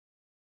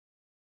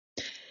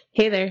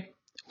Hey there.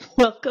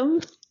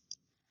 Welcome.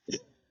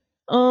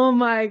 Oh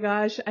my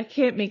gosh, I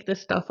can't make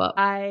this stuff up.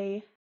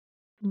 I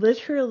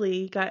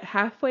literally got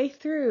halfway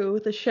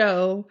through the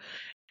show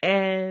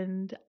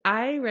and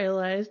I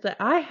realized that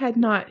I had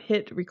not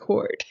hit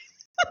record.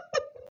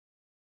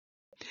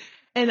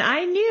 And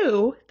I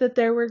knew that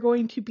there were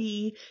going to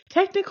be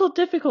technical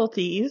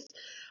difficulties,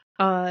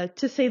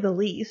 to say the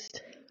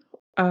least,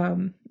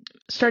 um,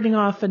 starting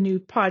off a new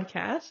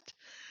podcast.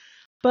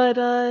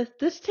 But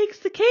this takes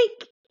the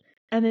cake.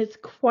 And it's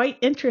quite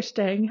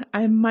interesting.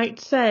 I might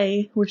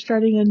say we're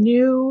starting a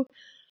new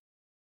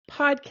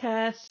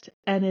podcast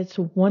and it's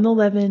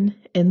 1:11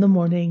 in the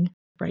morning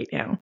right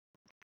now.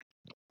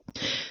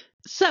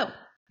 So,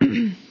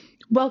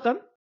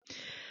 welcome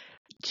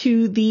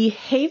to the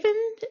Haven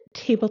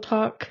Table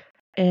Talk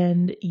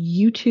and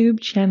YouTube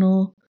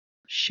channel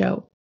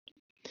show.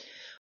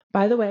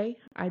 By the way,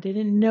 I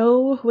didn't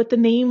know what the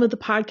name of the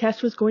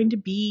podcast was going to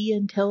be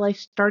until I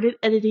started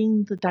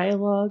editing the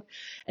dialogue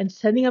and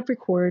setting up to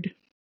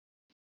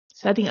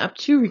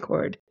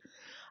record.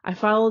 I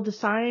followed the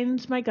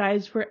signs my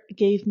guides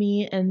gave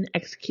me and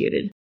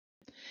executed.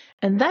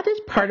 And that is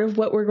part of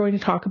what we're going to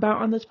talk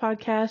about on this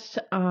podcast.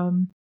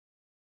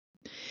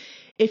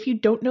 If you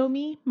don't know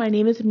me, my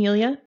name is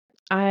Amelia.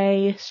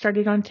 I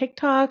started on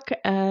TikTok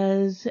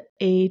as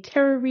a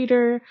tarot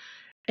reader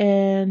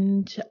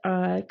and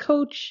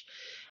coach,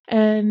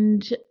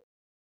 and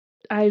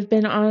I've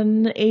been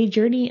on a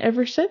journey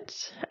ever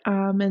since.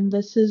 And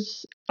this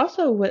is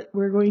also what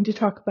we're going to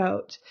talk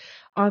about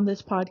on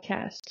this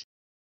podcast.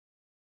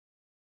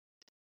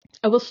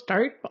 I will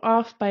start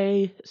off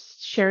by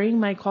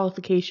sharing my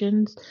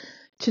qualifications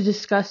to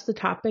discuss the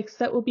topics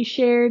that will be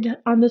shared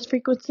on this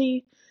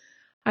frequency.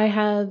 I've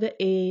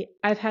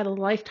had a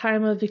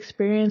lifetime of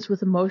experience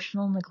with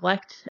emotional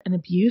neglect and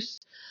abuse,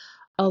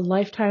 a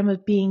lifetime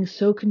of being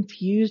so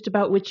confused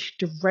about which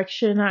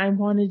direction I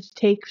wanted to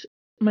take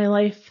my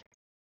life,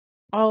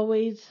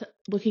 always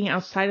looking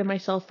outside of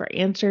myself for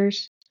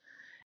answers.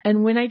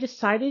 And when I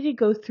decided to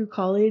go through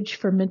college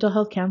for mental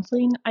health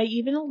counseling, I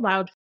even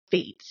allowed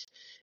fate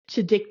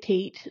to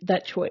dictate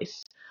that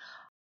choice.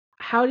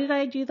 How did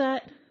I do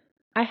that?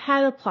 I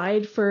had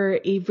applied for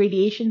a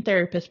radiation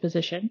therapist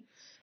position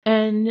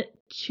and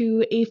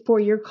to a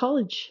 4-year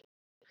college.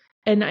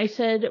 And I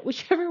said,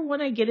 whichever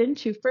one I get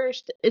into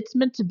first, it's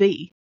meant to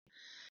be.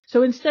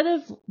 So instead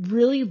of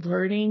really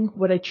learning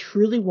what I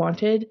truly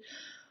wanted,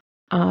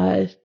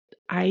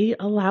 I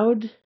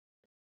allowed,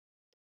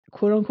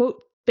 quote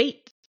unquote,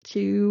 fate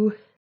to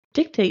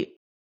dictate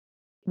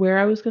where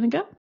I was going to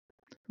go,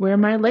 where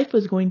my life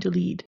was going to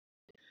lead.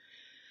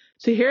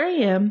 So here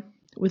I am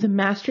with a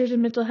master's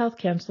in mental health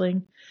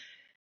counseling,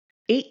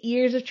 8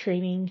 years of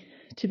training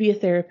to be a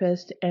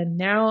therapist, and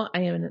now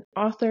I am an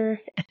author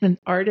and an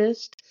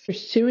artist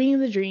pursuing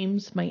the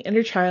dreams my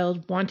inner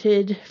child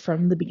wanted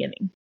from the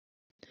beginning.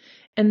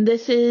 And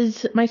this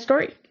is my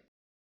story.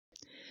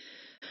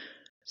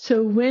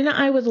 So when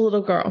I was a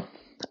little girl,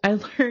 I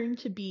learned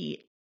to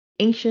be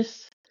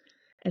anxious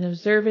and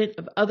observant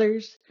of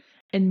others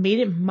and made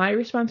it my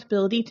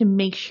responsibility to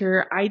make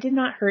sure I did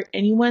not hurt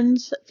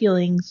anyone's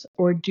feelings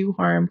or do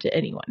harm to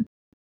anyone.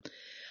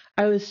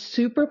 I was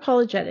super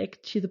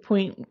apologetic to the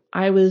point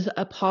I was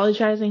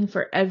apologizing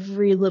for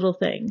every little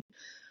thing.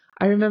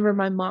 I remember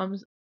my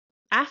mom's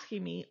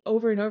asking me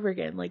over and over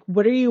again, like,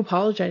 what are you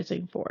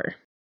apologizing for?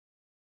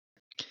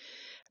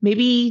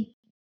 Maybe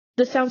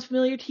this sounds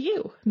familiar to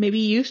you. Maybe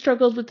you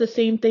struggled with the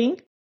same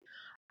thing.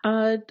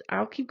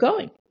 I'll keep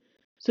going.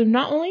 So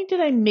not only did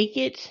I make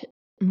it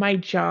my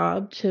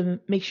job to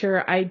make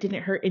sure I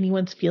didn't hurt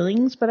anyone's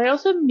feelings, but I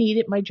also made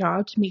it my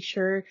job to make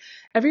sure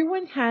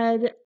everyone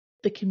had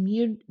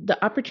the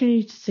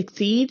opportunity to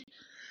succeed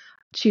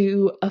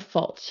to a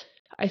fault.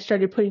 I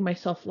started putting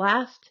myself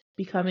last,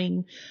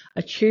 becoming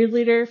a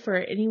cheerleader for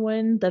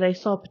anyone that I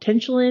saw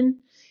potential in,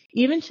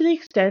 even to the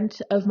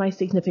extent of my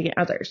significant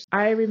others.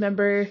 I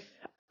remember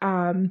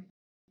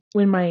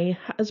when my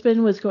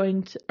husband was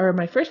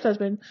my first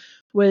husband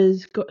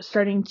was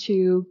starting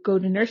to go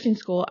to nursing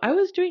school, I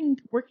was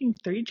working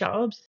 3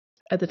 jobs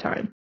at the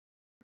time.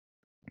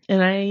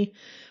 And I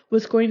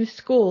was going to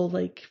school,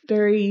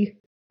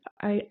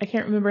 I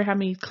can't remember how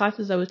many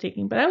classes I was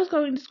taking, but I was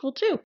going to school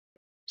too.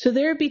 So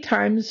there would be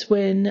times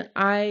when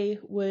I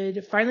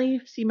would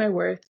finally see my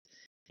worth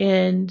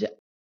and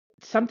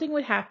something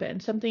would happen,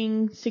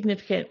 something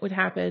significant would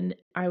happen.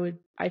 I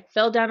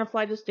fell down a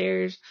flight of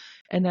stairs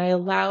and I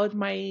allowed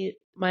my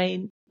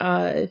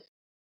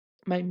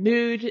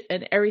mood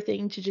and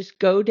everything to just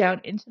go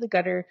down into the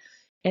gutter.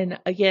 And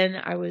again,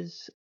 I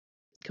was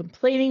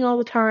complaining all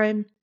the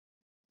time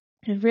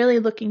and really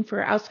looking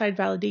for outside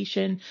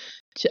validation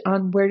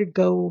on where to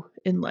go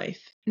in life.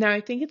 Now,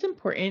 I think it's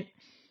important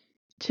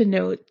to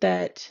note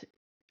that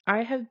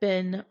I have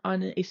been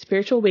on a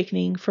spiritual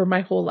awakening for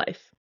my whole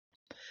life.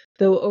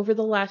 Though over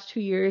the last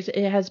 2 years,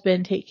 it has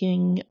been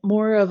taking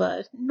more of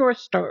a North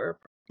Star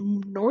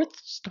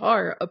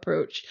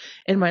approach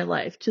in my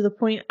life, to the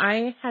point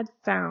I had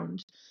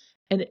found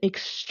an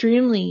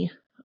extremely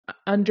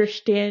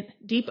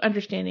deep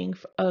understanding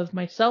of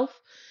myself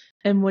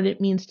and what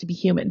it means to be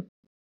human.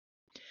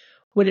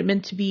 What it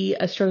meant to be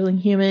a struggling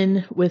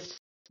human with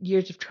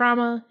years of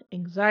trauma,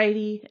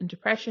 anxiety, and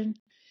depression.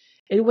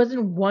 It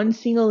wasn't one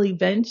single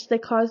event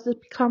that caused the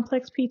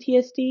complex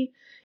PTSD.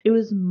 It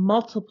was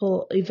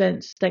multiple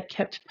events that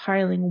kept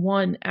piling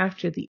one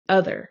after the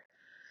other.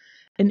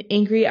 An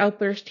angry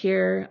outburst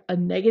here, a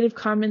negative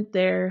comment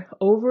there,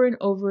 over and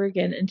over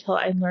again until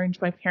I learned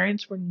my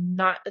parents were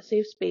not a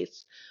safe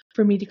space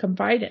for me to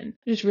confide in.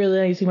 Just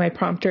realizing my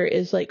prompter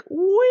is like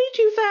way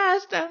too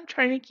fast. I'm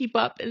trying to keep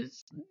up and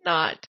it's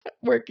not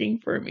working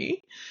for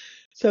me.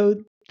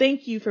 So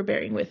thank you for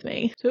bearing with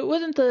me. So it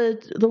wasn't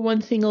the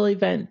one single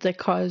event that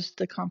caused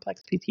the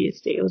complex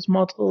PTSD. It was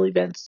multiple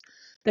events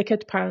that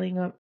kept piling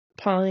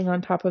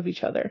on top of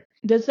each other.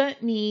 Does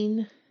that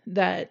mean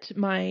that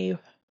my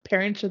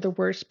parents are the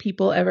worst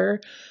people ever,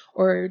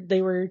 or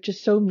they were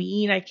just so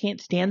mean I can't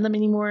stand them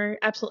anymore?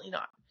 Absolutely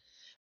not.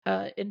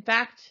 In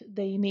fact,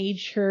 they made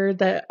sure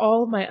that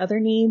all my other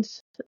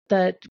needs,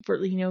 that were,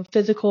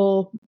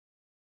 physical,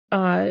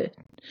 what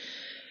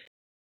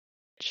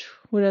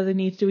other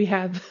needs do we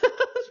have?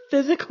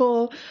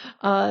 Physical,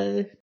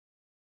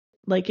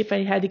 like if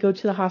I had to go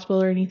to the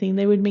hospital or anything,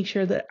 they would make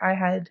sure that I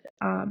had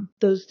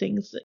those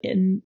things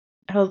in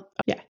health.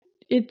 Yeah,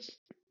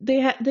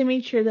 they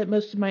made sure that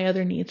most of my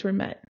other needs were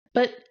met,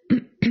 but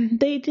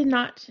they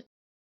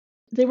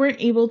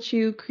weren't able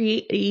to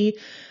create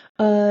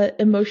a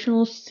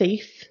emotional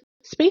safe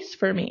space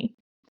for me.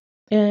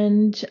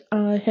 And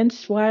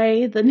hence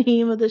why the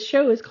name of the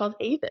show is called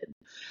Haven.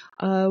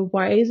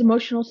 Why is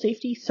emotional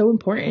safety so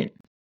important?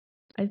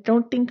 I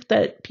don't think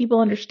that people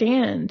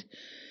understand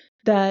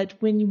that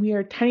when we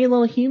are tiny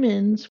little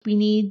humans, we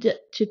need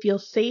to feel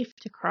safe,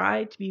 to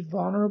cry, to be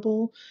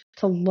vulnerable,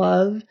 to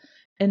love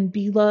and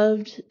be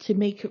loved, to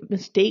make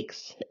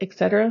mistakes,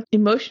 etc.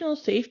 Emotional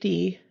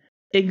safety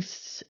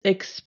gives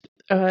us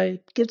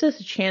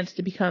a chance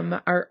to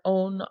become our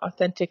own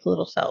authentic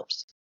little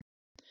selves.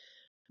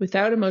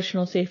 Without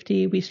emotional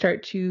safety, we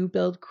start to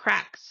build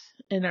cracks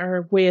in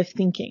our way of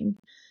thinking,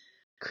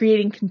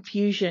 creating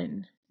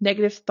confusion,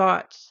 negative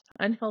thoughts,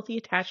 unhealthy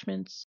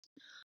attachments.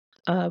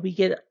 We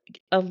get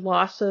a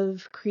loss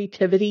of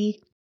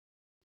creativity.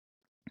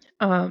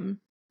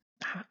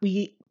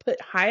 We put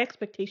high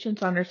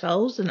expectations on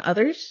ourselves and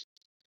others,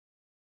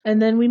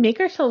 and then we make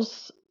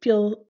ourselves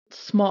feel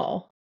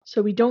small,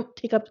 so we don't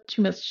take up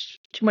too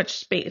much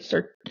space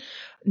or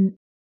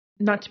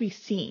not to be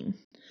seen.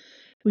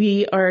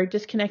 We are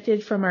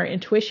disconnected from our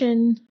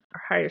intuition,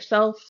 our higher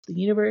self, the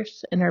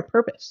universe, and our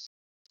purpose.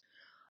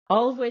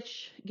 All of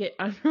which get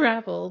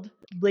unraveled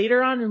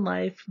later on in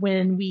life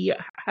when we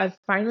have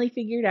finally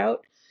figured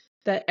out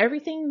that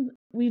everything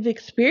we've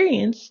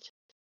experienced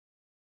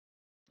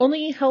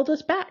only held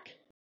us back.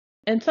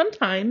 And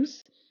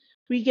sometimes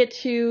we get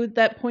to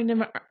that point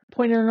in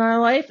our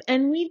life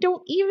and we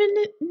don't even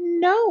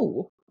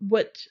know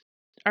what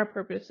our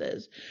purpose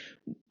is.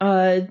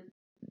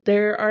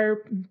 There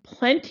are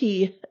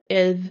plenty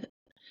of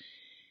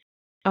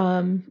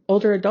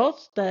older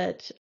adults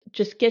that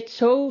just get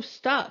so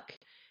stuck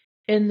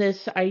in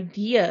this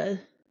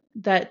idea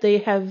that they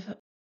have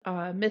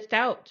missed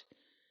out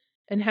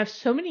and have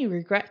so many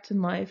regrets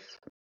in life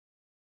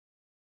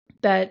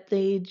that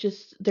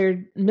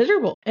they're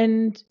miserable.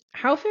 And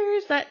how fair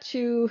is that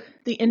to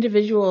the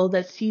individual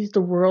that sees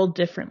the world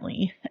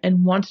differently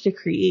and wants to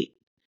create,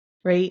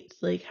 right?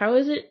 Like, how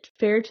is it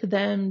fair to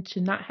them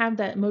to not have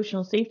that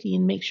emotional safety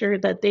and make sure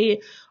that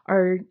they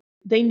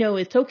know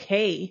it's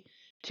okay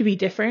to be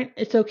different.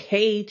 It's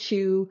okay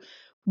to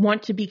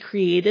want to be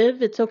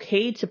creative. It's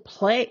okay to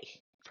play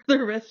for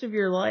the rest of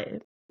your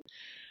life.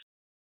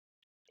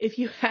 If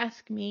you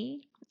ask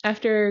me,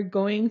 after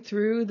going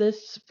through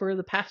this for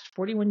the past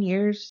 41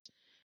 years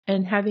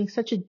and having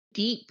such a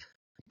deep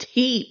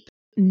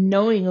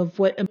knowing of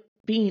what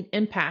being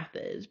an empath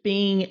is,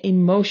 being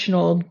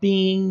emotional,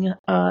 being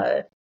like,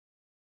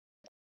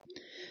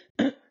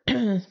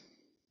 I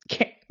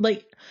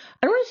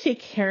don't want to say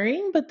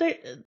caring, but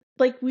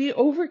we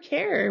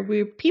overcare.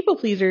 We're people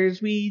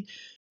pleasers. We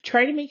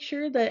try to make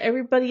sure that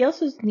everybody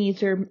else's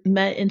needs are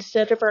met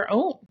instead of our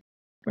own,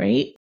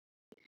 right?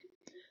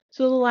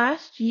 So the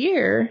last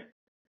year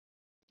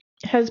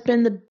has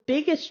been the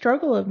biggest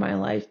struggle of my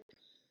life.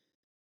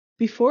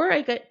 Before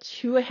I get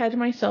too ahead of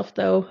myself,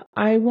 though,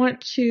 I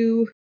want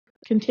to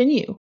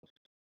continue.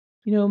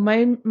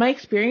 My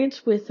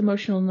experience with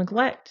emotional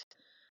neglect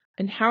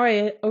and how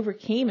I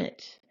overcame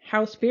it,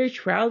 how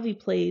spirituality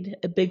played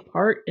a big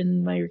part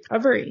in my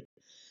recovery,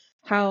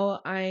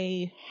 how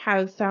I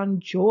have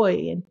found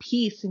joy and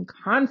peace and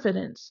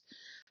confidence,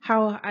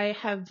 how I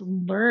have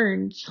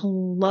learned to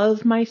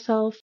love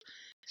myself,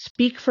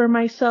 speak for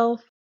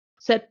myself,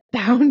 set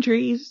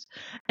boundaries,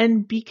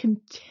 and be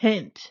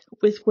content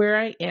with where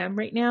I am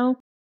right now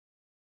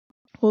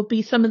will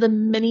be some of the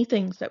many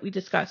things that we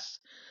discuss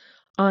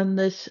on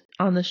this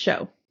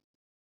show.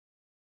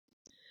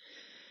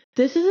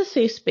 This is a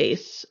safe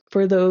space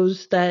for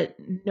those that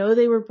know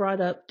they were brought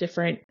up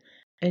different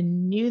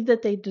and knew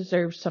that they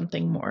deserved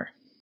something more.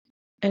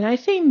 And I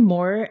say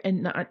more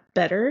and not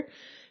better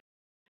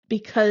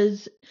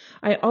because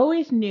I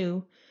always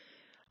knew,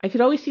 I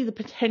could always see the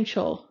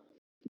potential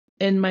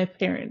in my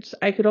parents.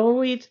 I could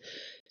always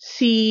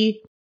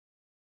see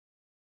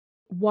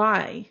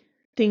why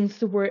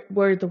things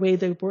were the way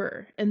they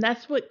were. And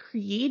that's what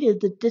created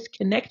the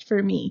disconnect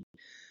for me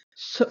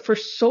for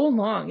so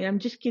long. And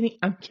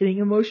I'm getting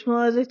emotional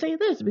as I say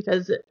this,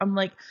 because I'm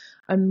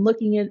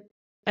looking at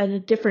a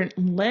different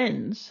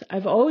lens.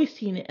 I've always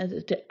seen it as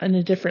in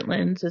a different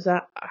lens, as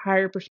a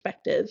higher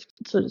perspective,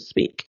 so to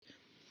speak.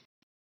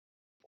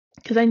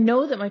 Because I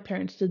know that my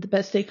parents did the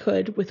best they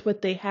could with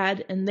what they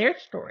had in their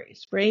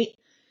stories, right?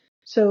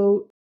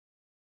 So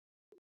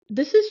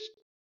this is,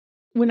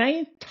 when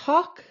I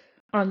talk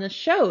on this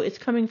show, it's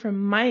coming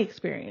from my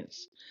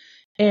experience.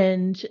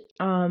 And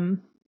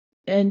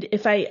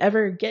if I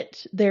ever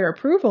get their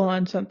approval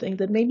on something,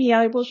 then maybe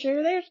I will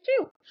share theirs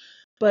too.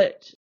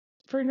 But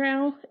for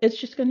now, it's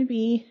just going to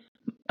be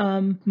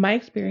my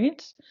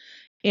experience,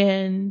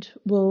 and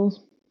we'll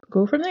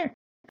go from there.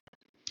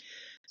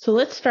 So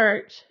let's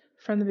start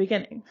from the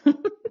beginning.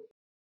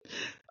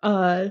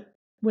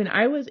 When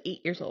I was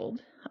 8 years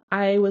old,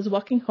 I was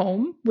walking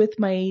home with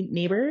my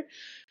neighbor,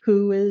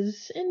 who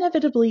is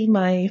inevitably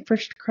my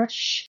first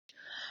crush.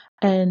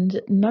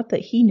 And not that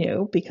he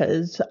knew,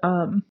 because,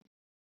 I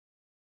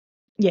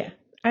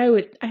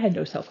had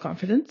no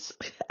self-confidence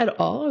at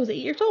all. I was 8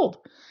 years old.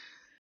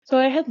 So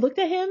I had looked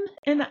at him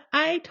and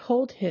I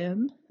told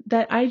him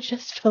that I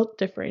just felt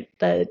different,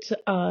 that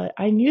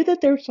I knew that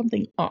there was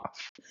something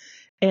off.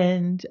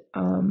 And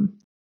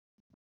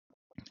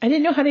I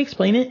didn't know how to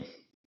explain it.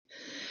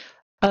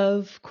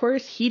 Of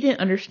course, he didn't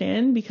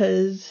understand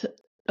because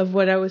of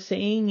what I was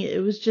saying.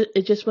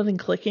 It just wasn't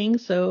clicking.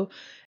 So,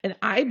 and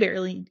I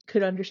barely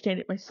could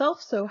understand it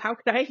myself. So how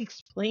could I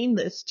explain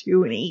this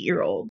to an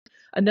 8-year-old,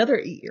 another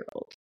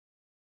 8-year-old?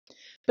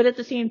 But at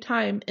the same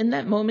time, in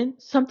that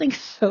moment, something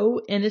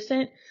so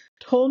innocent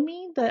told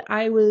me that what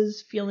I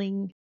was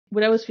feeling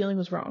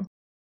was wrong.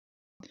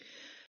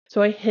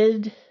 So I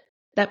hid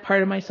that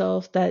part of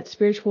myself, that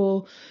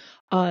spiritual,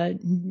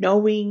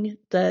 knowing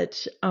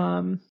that,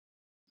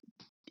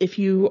 if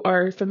you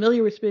are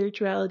familiar with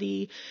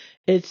spirituality,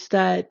 it's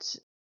that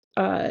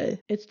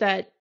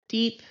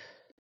deep,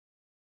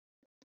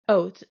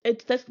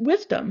 it's that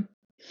wisdom.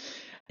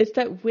 It's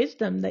that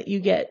wisdom that you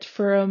get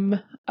from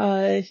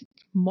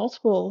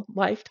multiple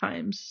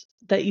lifetimes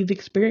that you've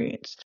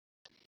experienced.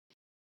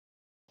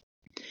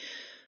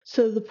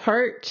 So the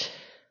part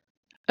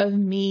of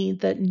me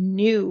that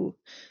knew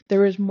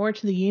there was more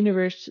to the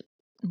universe,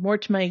 more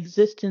to my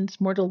existence,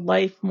 more to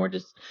life, more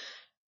to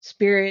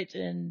spirit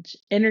and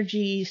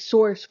energy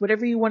source,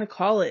 whatever you want to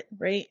call it,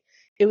 right?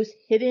 It was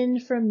hidden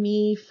from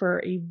me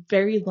for a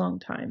very long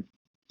time.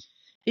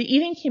 It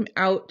even came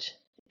out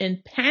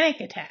in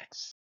panic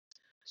attacks,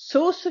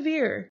 so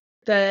severe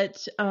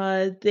that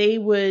they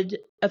would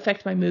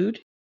affect my mood.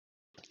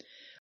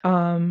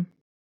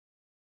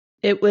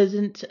 It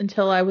wasn't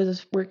until I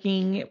was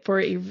working for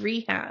a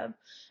rehab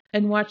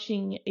and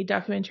watching a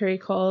documentary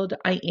called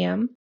I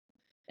Am.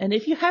 And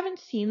if you haven't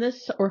seen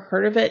this or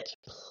heard of it,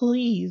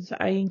 please,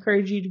 I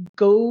encourage you to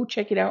go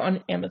check it out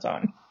on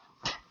Amazon.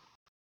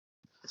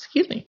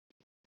 Excuse me.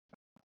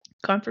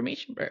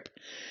 Confirmation burp.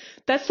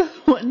 That's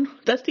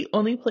the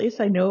only place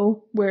I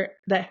know where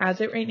that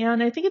has it right now.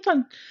 And I think it's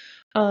on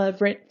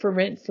rent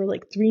for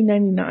like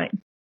 $3.99.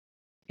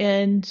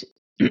 And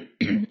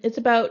it's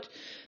about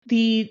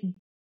the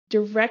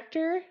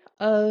director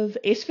of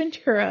Ace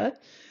Ventura,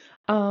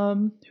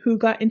 who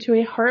got into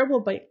a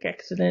horrible bike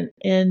accident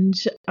and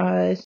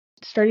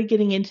started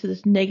getting into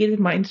this negative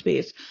mind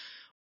space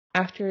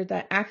after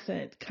that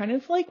accident. Kind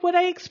of like what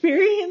I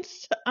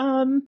experienced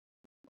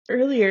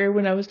earlier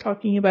when I was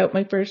talking about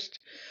my first,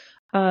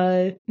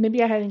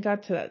 maybe I hadn't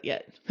got to that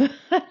yet.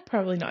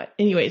 Probably not.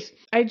 Anyways,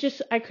 I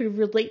could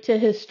relate to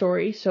his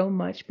story so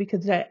much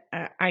because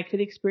I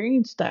could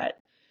experience that.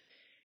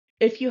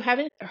 If you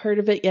haven't heard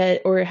of it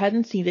yet or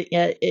hadn't seen it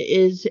yet, it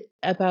is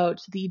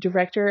about the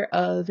director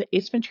of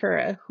Ace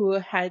Ventura, who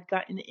had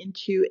gotten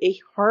into a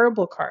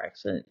horrible car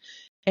accident,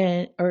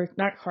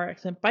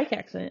 bike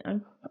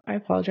accident. I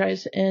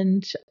apologize.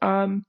 And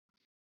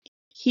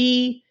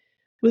he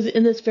was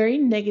in this very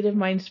negative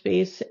mind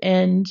space,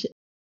 and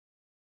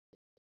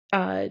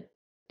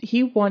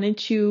he wanted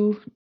to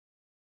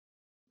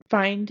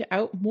find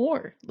out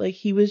more. Like,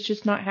 he was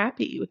just not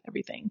happy with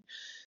everything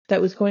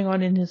that was going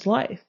on in his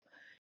life.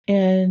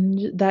 And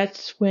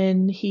that's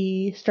when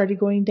he started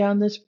going down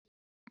this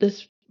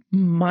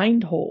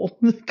mind hole,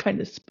 kind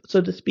of,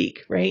 so to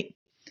speak, right?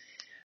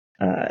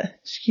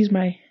 Excuse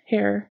my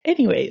hair.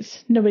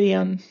 Anyways, nobody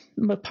on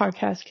the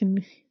podcast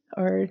can,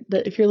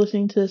 if you're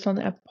listening to this on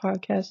the Apple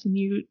Podcast and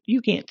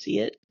you can't see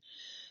it.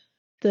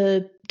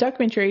 The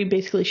documentary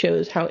basically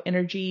shows how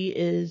energy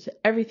is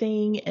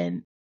everything,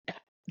 and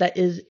that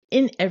is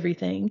in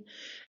everything,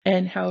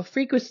 and how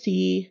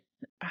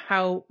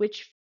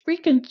which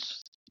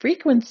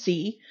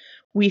frequency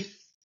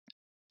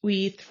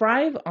we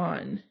thrive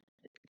on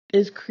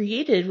is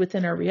created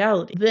within our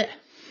reality.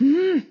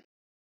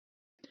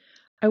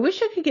 I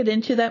wish I could get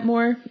into that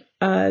more,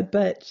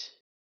 but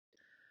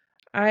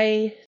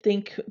I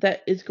think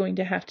that is going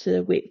to have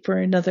to wait for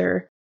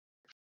another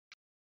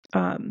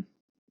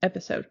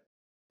episode.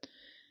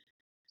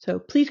 So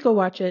please go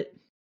watch it.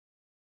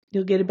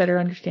 You'll get a better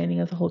understanding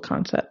of the whole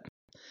concept.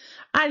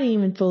 I didn't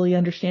even fully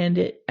understand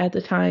it at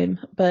the time,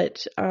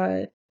 but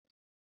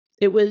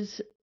it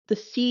was the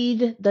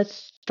seed that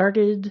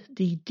started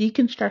the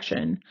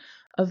deconstruction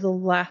of the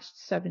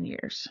last 7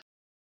 years.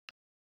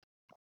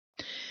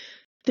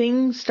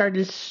 Things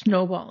started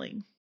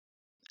snowballing,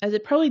 as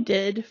it probably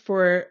did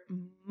for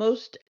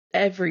most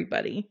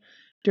everybody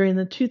during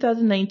the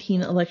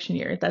 2019 election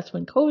year. That's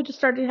when COVID just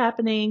started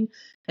happening,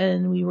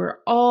 and we were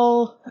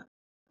all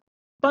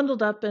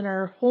bundled up in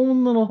our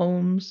own little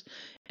homes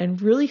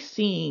and really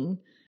seeing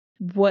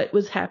what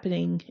was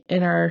happening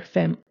in our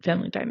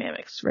family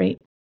dynamics, right?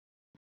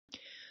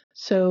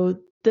 So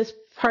this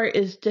part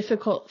is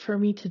difficult for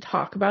me to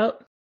talk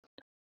about.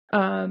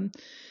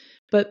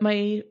 But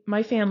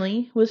my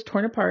family was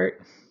torn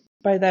apart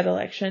by that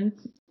election,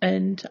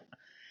 and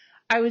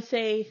I would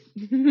say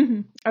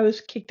I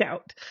was kicked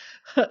out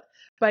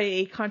by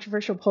a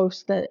controversial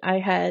post that I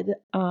had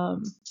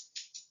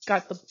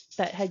got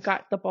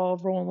the ball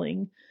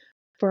rolling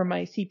for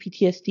my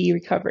CPTSD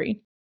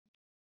recovery.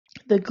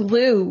 The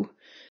glue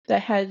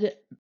that had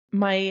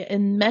my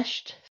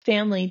enmeshed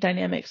family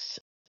dynamics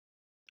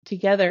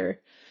together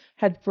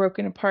had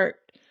broken apart,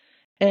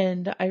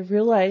 and I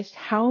realized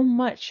how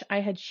much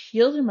I had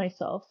shielded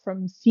myself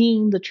from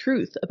seeing the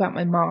truth about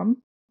my mom.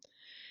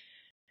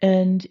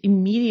 And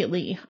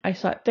immediately I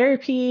sought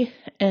therapy,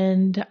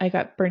 and I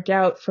got burnt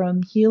out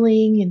from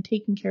healing and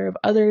taking care of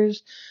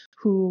others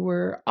who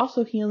were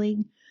also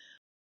healing.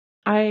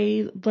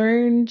 I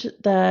learned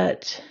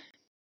that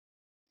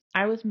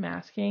I was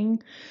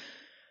masking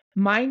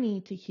my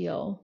need to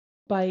heal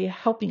by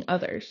helping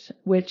others,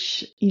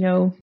 which,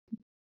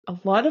 a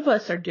lot of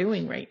us are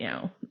doing right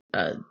now,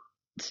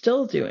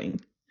 still doing.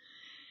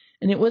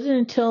 And it wasn't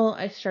until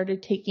I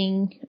started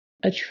taking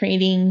a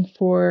training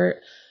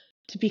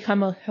to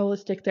become a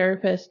holistic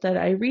therapist that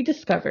I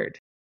rediscovered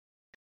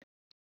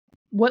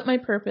what my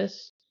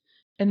purpose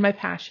and my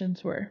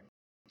passions were.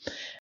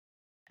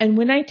 And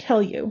when I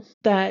tell you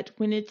that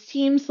when it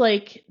seems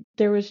like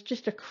there was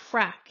just a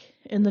crack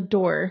in the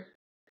door,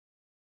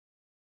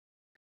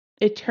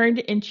 it turned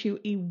into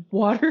a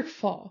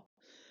waterfall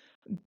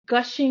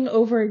gushing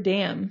over a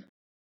dam.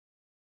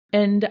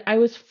 And I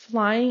was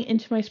flying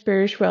into my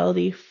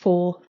spirituality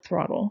full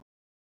throttle.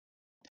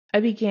 I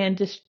began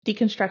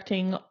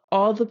deconstructing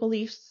all the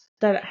beliefs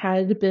that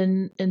had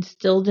been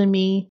instilled in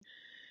me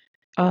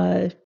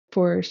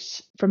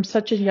from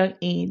such a young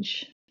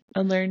age.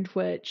 I learned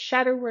what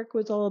shadow work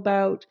was all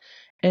about,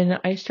 and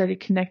I started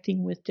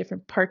connecting with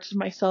different parts of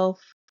myself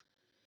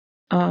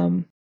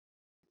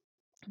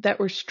that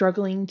were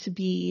struggling to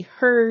be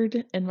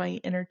heard, and my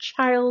inner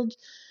child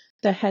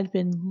that had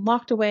been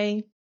locked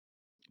away.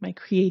 My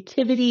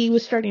creativity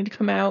was starting to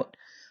come out.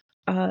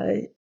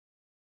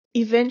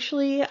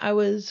 Eventually, I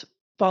was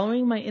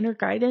following my inner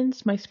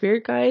guidance, my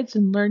spirit guides,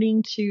 and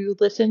learning to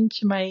listen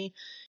to my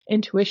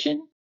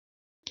intuition.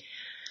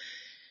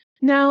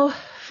 Now,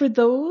 for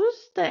those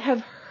that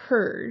have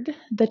heard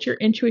that your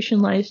intuition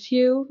lies to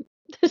you,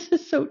 this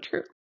is so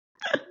true.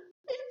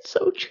 It's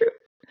so true.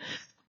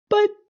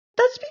 But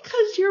that's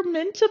because you're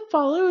meant to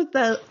follow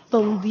the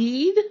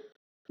lead.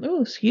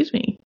 Oh, excuse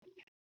me.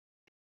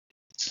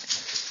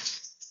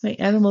 My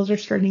animals are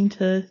starting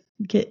to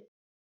get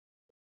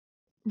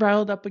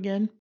riled up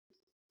again.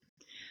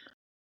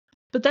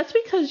 But that's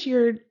because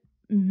you're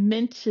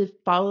meant to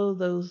follow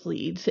those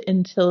leads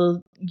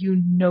until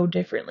you know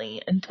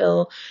differently,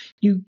 until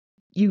you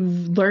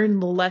learn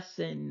the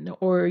lesson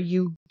or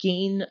you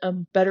gain a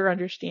better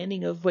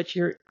understanding of what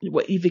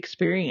you've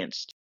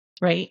experienced,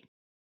 right?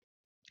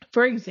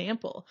 For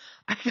example,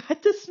 I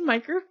got this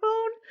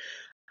microphone.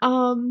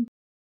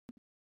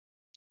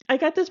 I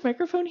got this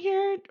microphone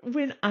here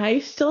when I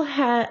was still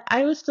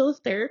a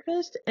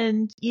therapist,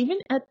 and even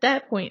at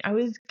that point, I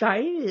was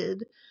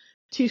guided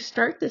to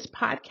start this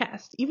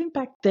podcast, even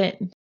back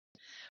then.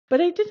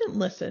 But I didn't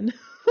listen.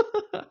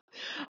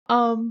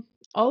 All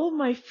of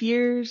my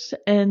fears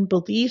and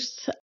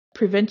beliefs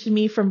prevented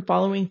me from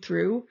following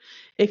through,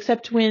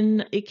 except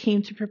when it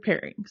came to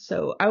preparing.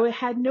 So I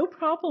had no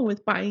problem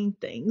with buying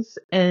things,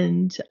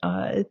 and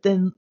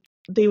then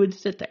they would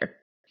sit there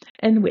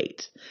and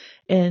wait.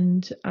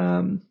 And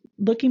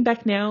looking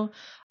back now,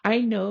 I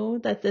know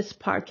that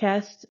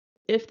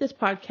if this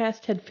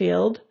podcast had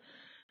failed,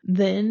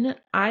 then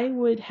I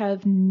would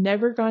have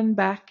never gone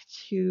back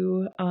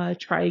to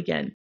try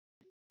again.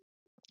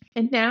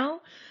 And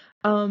now,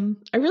 I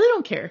really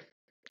don't care.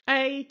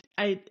 I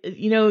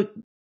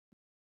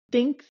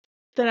think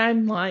that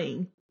I'm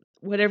lying.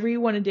 Whatever you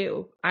want to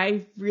do,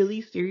 I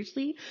really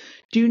seriously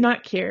do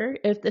not care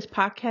if this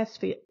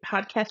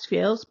podcast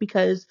fails,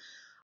 because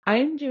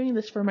I'm doing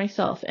this for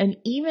myself. And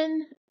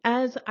even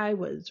as I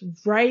was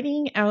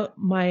writing out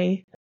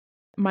my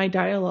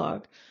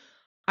dialogue,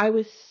 I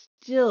was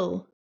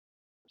still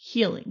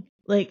healing.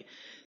 Like,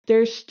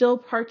 there's still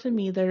parts of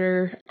me that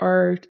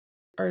are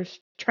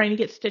trying to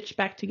get stitched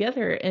back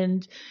together.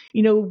 And,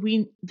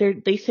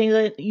 they say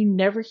that you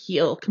never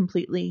heal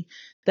completely,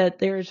 that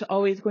there's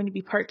always going to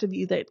be parts of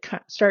you that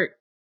start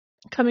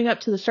coming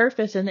up to the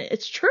surface. And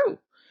it's true.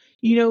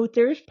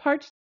 There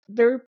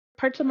are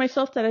parts of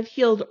myself that I've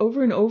healed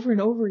over and over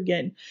and over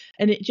again.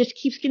 And it just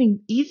keeps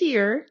getting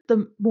easier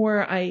the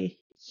more I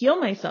heal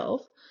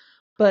myself.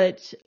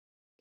 But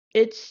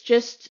it's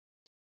just,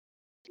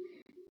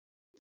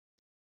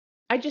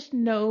 I just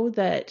know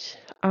that,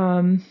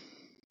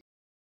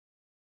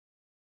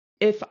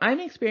 if I'm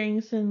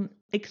experiencing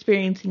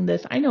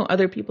this, I know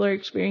other people are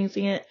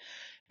experiencing it,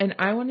 and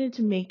I wanted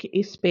to make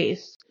a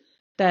space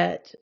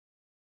that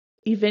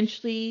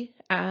eventually,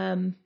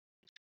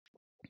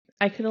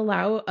 I could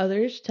allow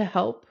others to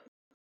help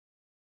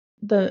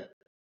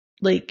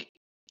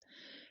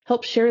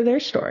help share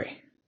their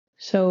story.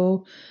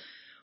 So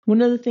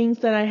one of the things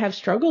that I have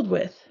struggled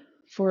with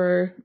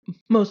for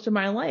most of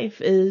my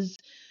life is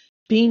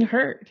being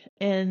heard,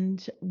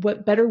 and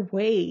what better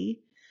way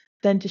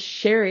than to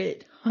share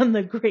it on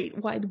the great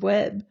wide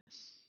web,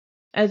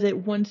 as it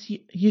once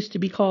used to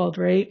be called,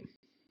 right?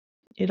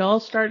 It all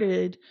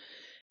started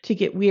to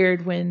get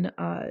weird when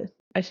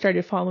I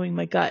started following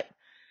my gut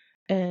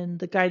and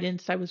the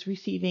guidance I was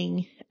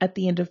receiving at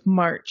the end of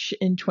March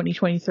in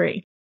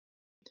 2023.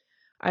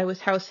 I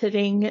was house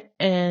sitting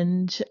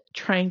and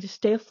trying to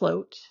stay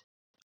afloat.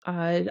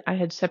 I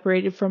had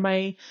separated from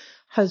my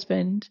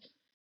husband,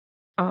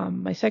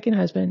 my second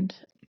husband.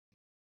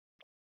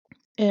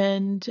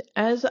 And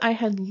as I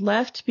had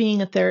left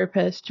being a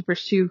therapist to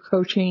pursue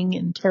coaching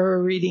and tarot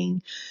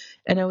reading,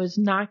 and I was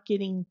not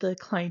getting the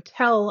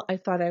clientele I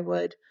thought I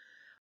would,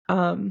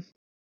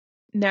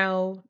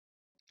 now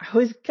I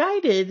was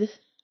guided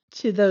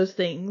to those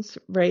things,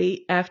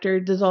 right? After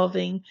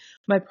dissolving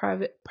my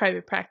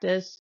private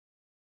practice.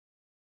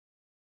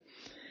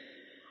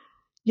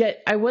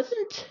 Yet I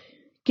wasn't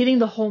getting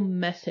the whole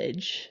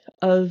message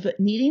of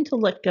needing to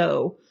let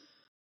go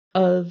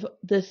of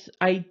this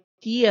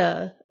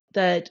idea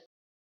that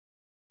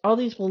all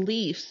these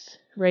beliefs,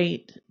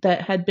 right,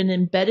 that had been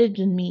embedded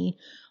in me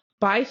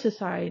by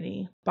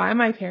society, by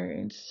my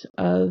parents,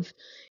 of,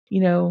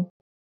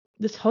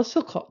 this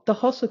the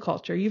hustle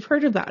culture. You've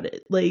heard about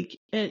it.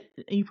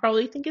 You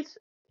probably think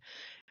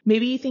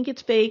maybe you think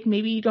it's fake.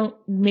 Maybe you don't.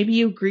 Maybe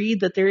you agree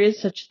that there is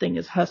such a thing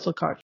as hustle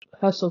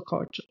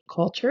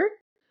culture.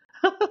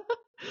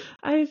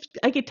 I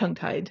get tongue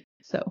tied,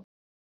 so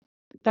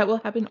that will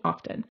happen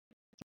often.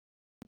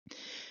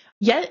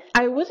 Yet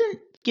I wasn't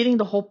getting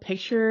the whole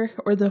picture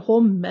or the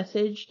whole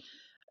message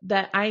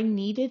that I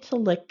needed to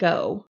let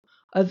go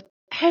of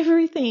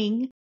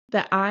everything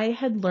that I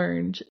had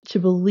learned to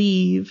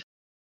believe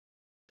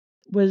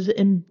was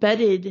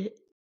embedded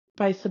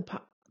by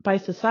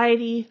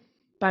society,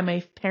 by my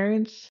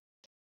parents.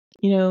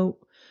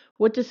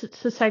 What does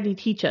society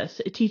teach us?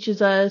 It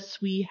teaches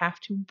us we have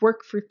to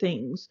work for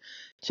things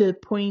to a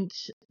point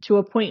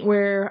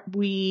where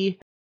we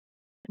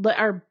let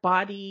our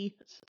body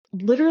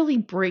literally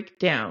break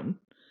down.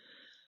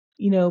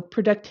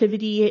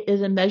 Productivity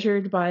isn't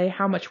measured by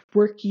how much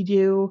work you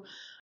do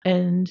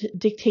and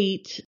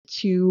dedicate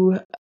to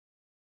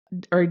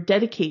a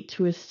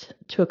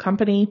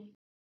company,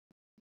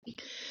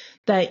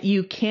 that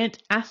you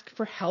can't ask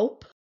for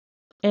help.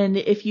 And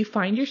if you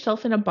find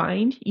yourself in a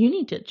bind, you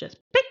need to just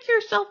pick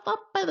yourself up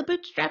by the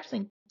bootstraps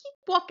and keep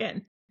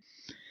walking.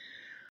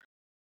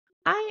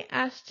 I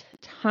asked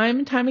time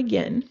and time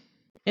again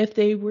if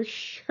they were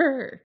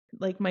sure,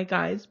 like my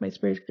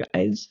spirit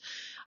guides,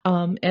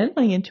 and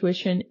my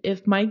intuition,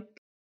 if my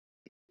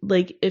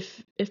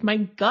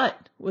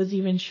gut was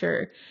even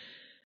sure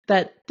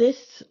that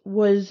this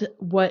was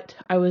what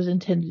I was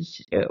intended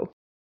to do,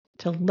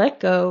 to let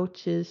go,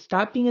 to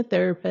stop being a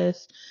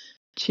therapist,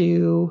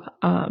 to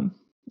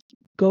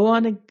go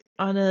on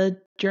a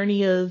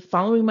journey of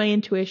following my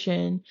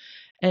intuition.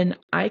 And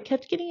I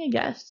kept getting a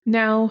yes.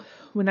 Now,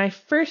 when I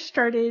first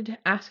started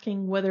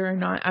asking whether or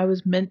not I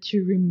was meant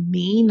to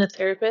remain a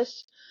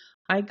therapist,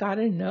 I got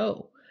a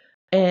no.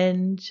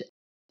 And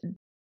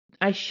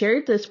I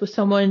shared this with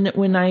someone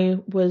when I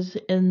was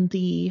in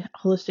the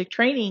holistic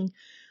training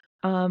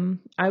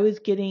I was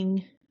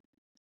taking,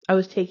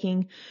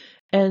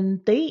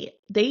 and they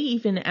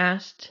even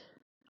asked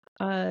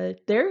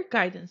their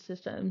guidance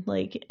system,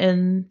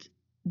 and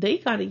they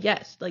got a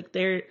yes.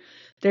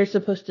 They're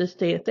supposed to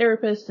stay a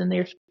therapist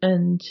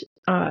and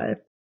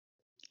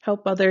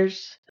help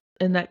others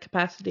in that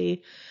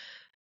capacity.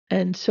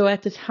 And so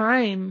at the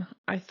time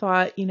I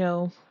thought,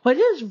 what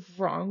is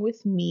wrong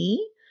with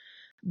me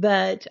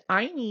that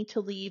I need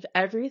to leave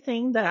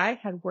everything that I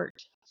had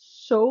worked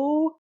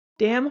so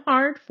damn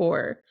hard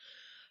for?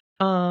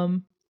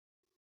 And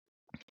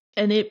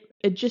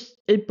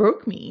it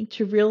broke me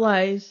to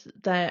realize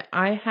that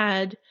I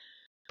had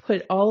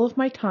put all of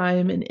my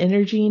time and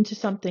energy into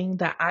something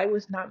that I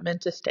was not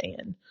meant to stay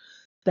in.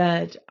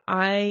 That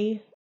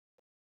I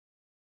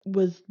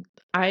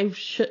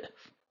should,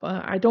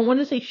 I don't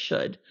want to say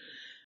should,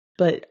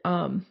 but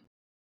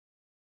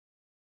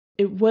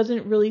it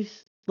wasn't really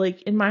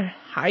in my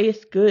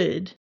highest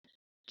good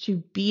to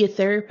be a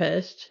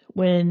therapist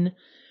when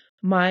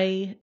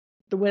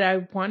what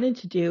I wanted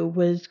to do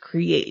was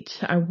create.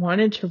 I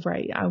wanted to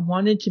write. I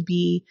wanted to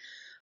be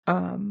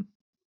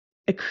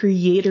a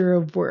creator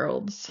of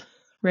worlds,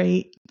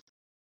 right?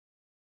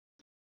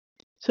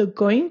 So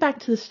going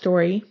back to the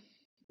story,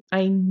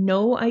 I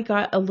know I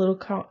got a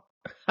little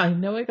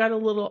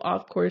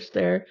off course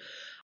there.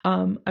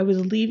 I was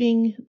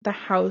leaving the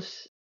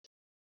house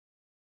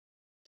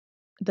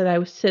that I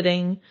was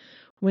sitting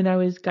when I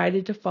was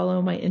guided to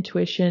follow my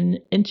intuition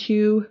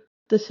into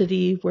the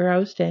city where I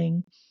was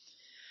staying.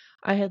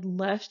 I had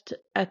left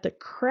at the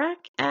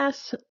crack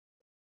ass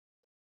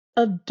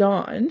of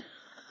dawn.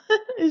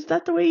 Is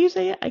that the way you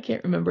say it? I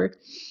can't remember.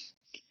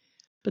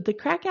 But the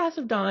crack ass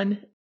of dawn,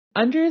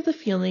 under the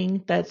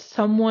feeling that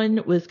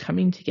someone was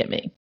coming to get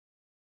me.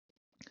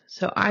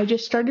 So I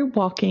just started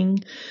walking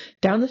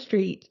down the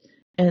street,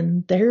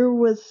 and there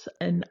was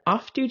an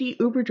off-duty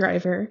Uber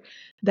driver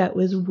that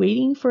was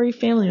waiting for a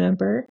family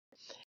member.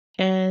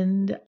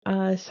 And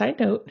side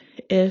note,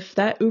 if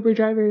that Uber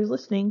driver is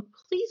listening,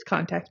 please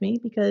contact me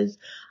because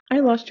I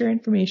lost your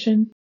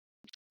information.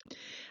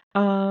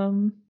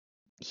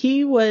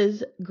 He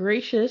was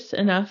gracious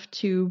enough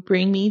to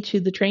bring me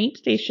to the train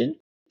station.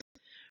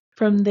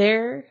 From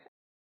there,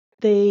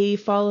 I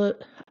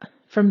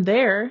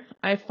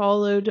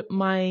followed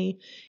my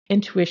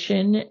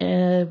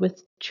intuition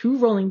with 2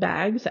 rolling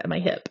bags at my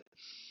hip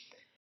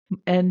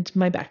and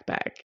my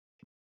backpack.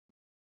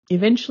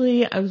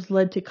 Eventually, I was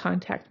led to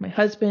contact my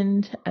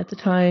husband. At the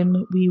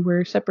time, we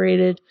were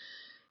separated,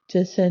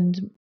 to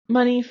send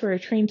money for a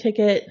train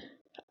ticket.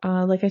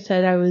 Like I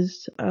said, I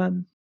was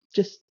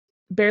just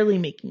barely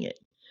making it.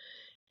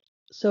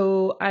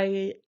 So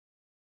I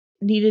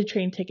needed a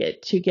train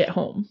ticket to get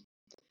home.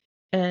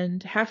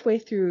 And halfway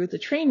through the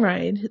train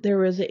ride, there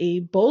was a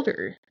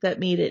boulder that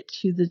made it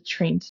to the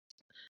train,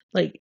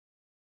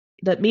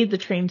 that made the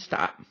train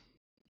stop.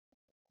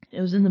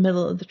 It was in the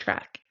middle of the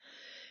track.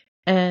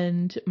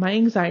 And my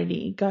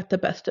anxiety got the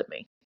best of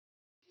me.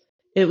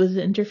 It was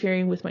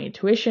interfering with my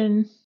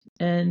intuition.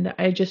 And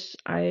I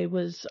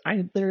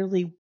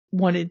literally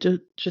wanted to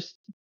just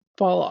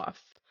fall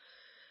off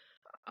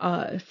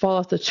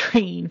the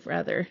train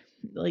rather,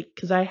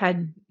 cause I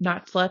had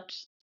not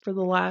slept for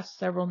the last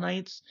several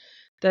nights,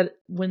 that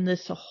when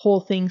this whole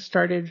thing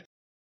started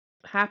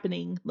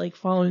happening,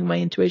 following my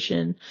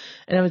intuition,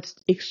 and I was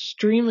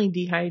extremely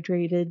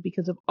dehydrated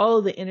because of all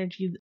of the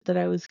energy that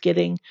I was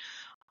getting.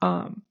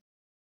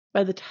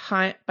 By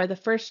the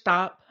first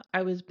stop,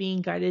 I was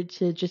being guided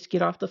to just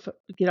get off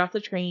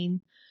the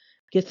train,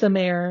 get some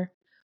air,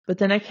 but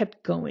then I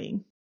kept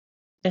going,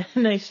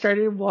 and I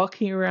started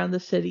walking around the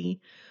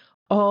city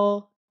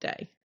all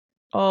day.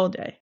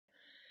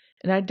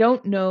 And I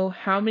don't know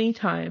how many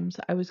times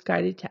I was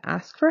guided to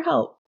ask for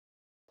help,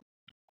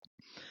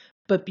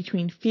 but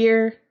between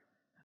fear,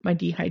 my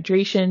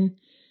dehydration,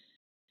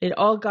 it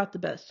all got the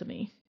best of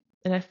me.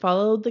 And I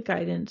followed the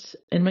guidance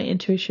and my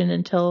intuition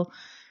until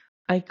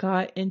I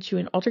got into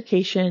an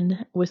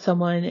altercation with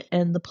someone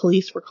and the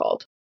police were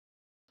called.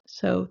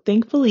 So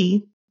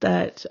thankfully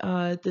that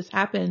this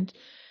happened.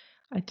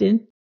 I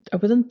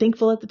wasn't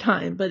thankful at the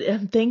time, but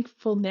I'm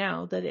thankful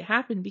now that it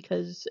happened,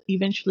 because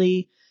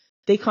eventually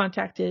they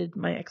contacted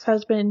my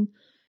ex-husband,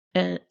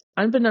 and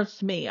unbeknownst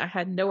to me, I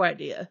had no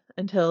idea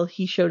until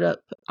he showed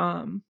up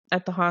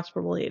at the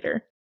hospital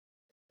later.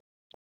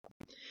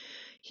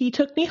 He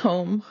took me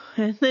home,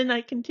 and then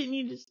I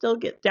continued to still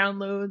get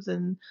downloads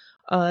and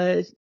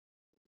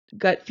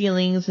gut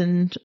feelings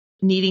and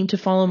needing to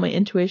follow my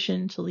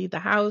intuition to leave the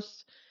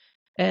house.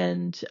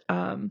 And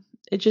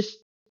it just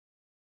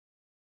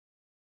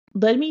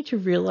led me to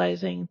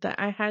realizing that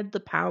I had the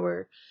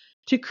power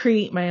to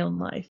create my own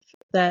life,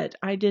 that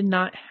I did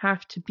not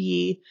have to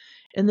be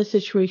in the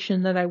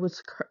situation that I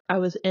was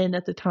in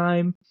at the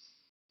time,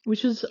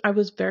 I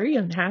was very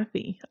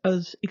unhappy. I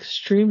was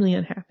extremely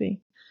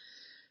unhappy.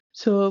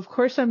 So of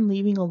course I'm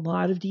leaving a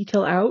lot of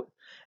detail out,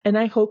 and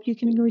I hope you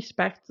can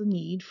respect the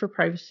need for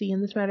privacy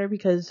in this matter,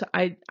 because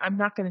I'm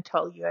not going to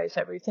tell you guys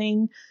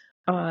everything.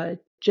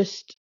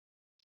 Just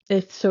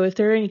if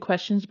there are any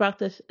questions about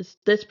this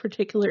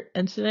particular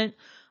incident,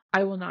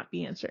 I will not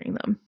be answering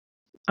them.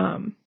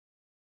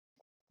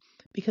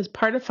 Because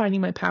part of finding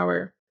my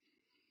power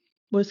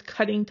was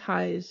cutting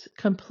ties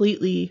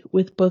completely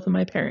with both of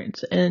my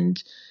parents,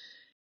 and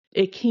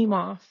it came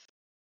off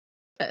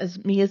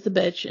as me as the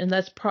bitch, and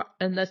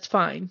that's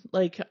fine.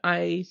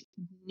 I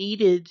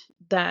needed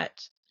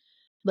that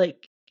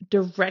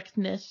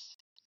directness,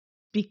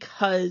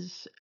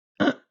 because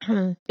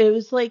it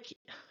was like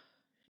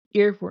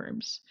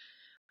earworms.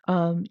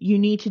 You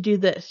need to do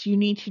this, you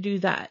need to do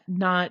that,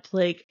 not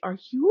are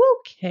you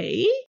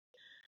okay?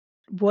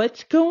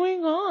 What's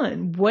going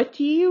on? What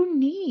do you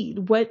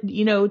need? What,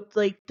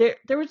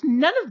 there was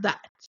none of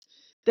that.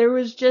 There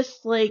was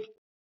just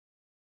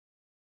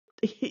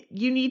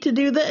you need to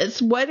do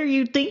this. What are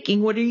you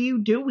thinking? What are you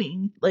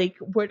doing?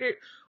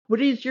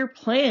 What is your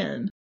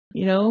plan?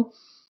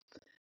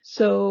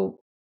 So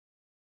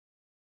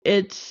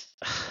it's,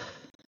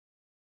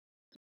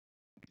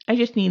 I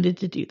just needed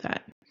to do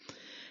that.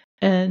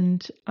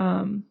 And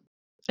I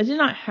did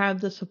not have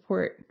the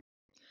support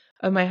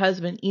of my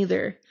husband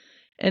either.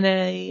 And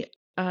I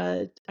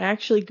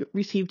actually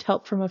received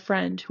help from a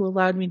friend who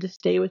allowed me to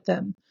stay with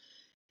them.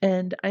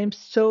 And I am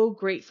so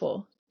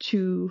grateful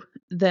to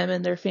them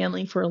and their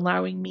family for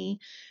allowing me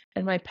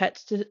and my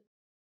pets to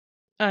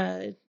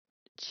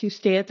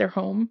stay at their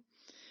home,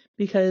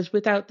 because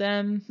without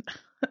them,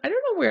 I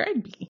don't know where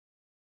I'd be.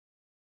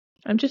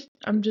 I'm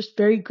just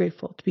very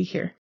grateful to be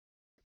here.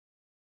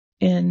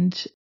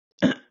 And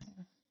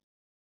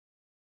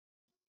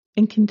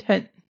and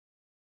content.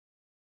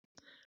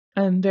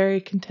 I'm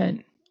very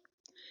content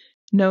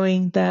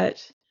knowing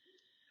that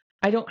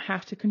I don't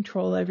have to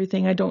control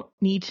everything. I don't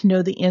need to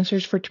know the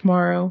answers for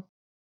tomorrow.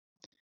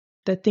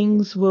 That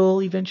things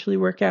will eventually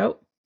work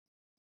out.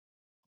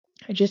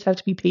 I just have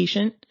to be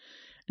patient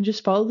and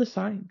just follow the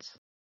signs.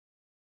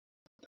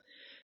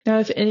 Now,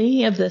 if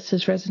any of this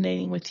is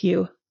resonating with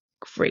you,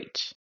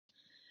 great.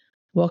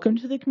 Welcome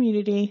to the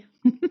community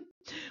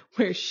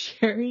where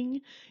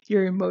sharing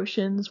your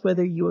emotions,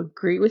 whether you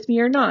agree with me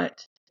or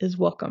not, is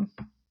welcome.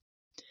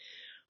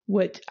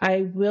 What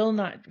I will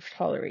not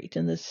tolerate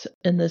in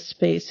this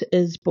space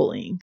is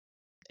bullying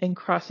and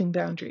crossing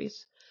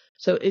boundaries.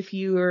 So if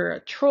you are a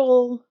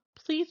troll,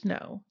 please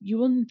know you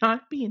will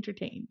not be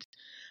entertained.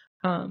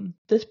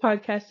 This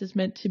podcast is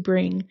meant to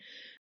bring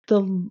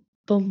the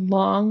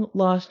long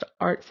lost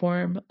art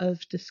form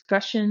of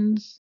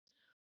discussions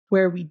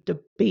where we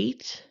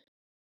debate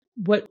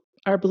what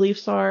our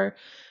beliefs are,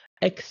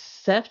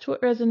 accept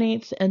what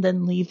resonates, and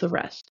then leave the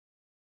rest.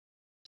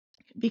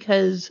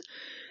 Because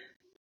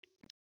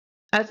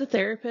as a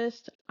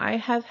therapist, I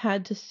have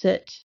had to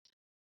sit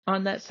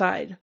on that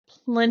side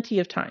plenty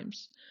of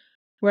times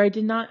where I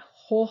did not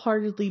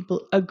wholeheartedly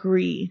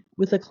agree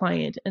with a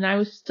client, and I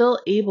was still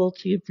able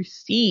to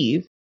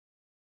receive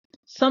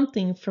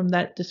something from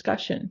that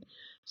discussion,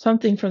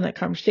 something from that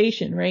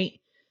conversation, right?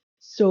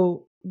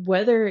 So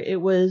whether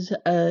it was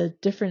a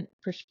different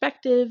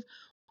perspective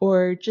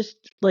or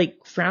just like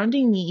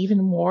grounding me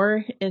even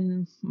more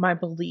in my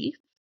belief,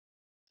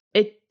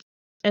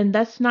 and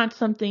that's not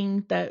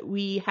something that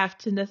we have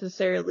to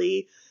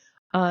necessarily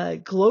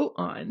gloat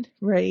on,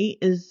 right?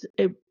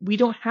 We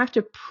don't have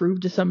to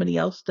prove to somebody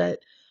else that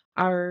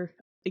our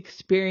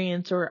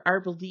experience or our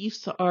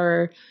beliefs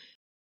are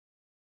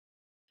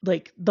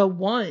like the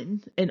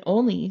one and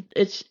only.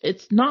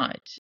 It's not,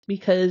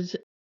 because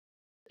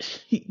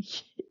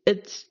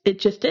it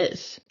just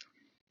is.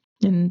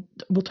 And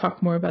we'll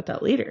talk more about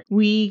that later.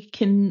 We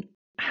can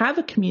have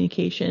a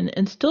communication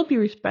and still be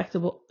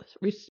respecting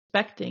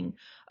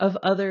of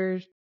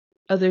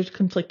others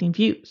conflicting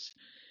views,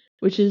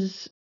 which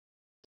is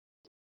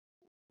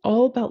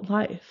all about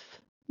life.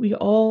 We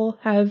all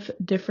have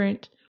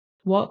different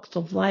walks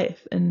of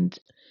life, and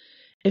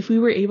if we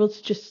were able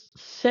to just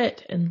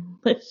sit and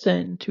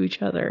listen to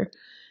each other,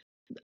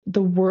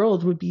 the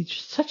world would be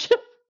such a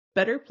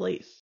better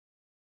place.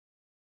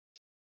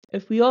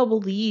 If we all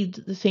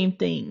believed the same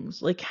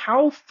things, like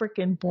how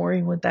freaking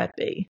boring would that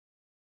be?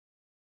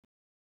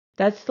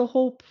 That's the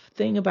whole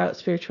thing about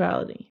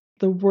spirituality.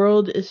 The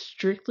world is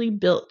strictly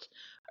built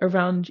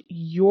around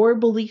your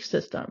belief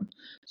system.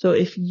 So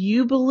if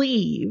you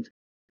believe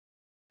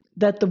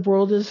that the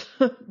world is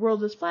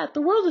flat,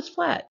 the world is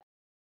flat.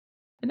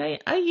 And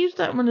I use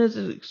that one as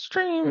an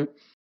extreme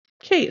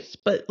case,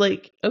 but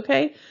like,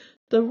 okay,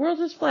 the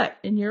world is flat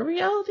and your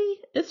reality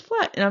is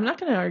flat. And I'm not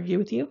going to argue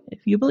with you.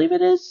 If you believe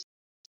it is,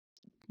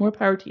 more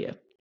power to you.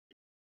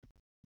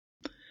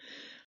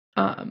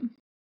 I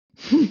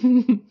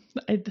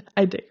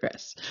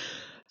digress.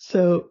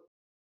 So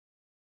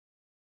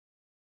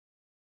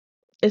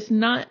it's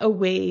not a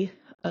way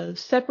of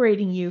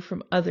separating you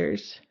from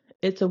others.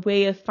 It's a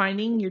way of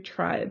finding your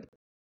tribe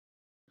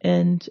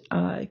and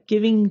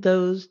giving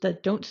those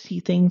that don't see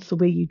things the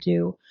way you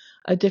do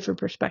a different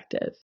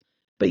perspective.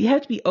 But you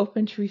have to be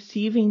open to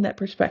receiving that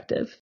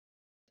perspective.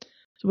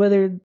 So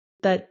whether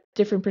that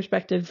different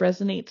perspective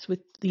resonates with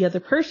the other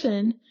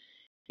person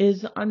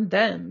is on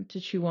them to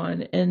chew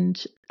on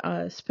and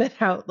spit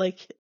out,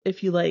 like,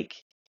 if you like,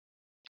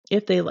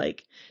 if they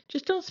like.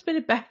 Just don't spit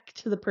it back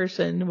to the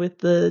person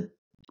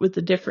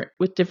with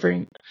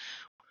different.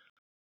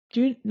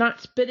 Do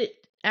not spit it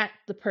at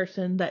the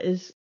person that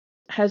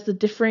has the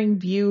differing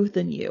view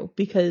than you,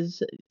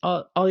 because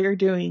all you're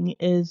doing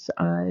is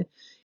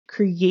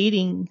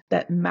creating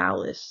that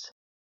malice.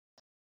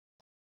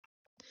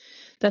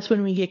 That's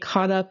when we get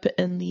caught up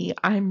in the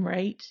I'm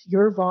right,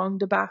 you're wrong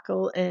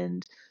debacle,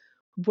 and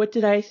what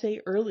did I say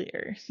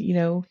earlier?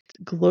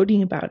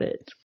 Gloating about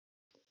it.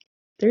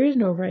 There is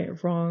no right or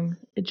wrong.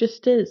 It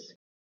just is.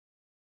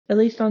 At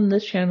least on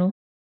this channel.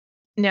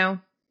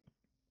 Now,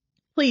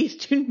 please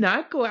do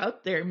not go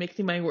out there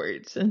mixing my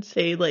words and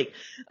say, like,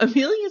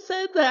 Amelia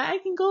said that I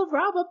can go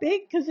rob a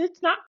bank because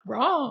it's not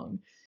wrong.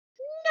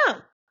 No,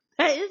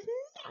 that is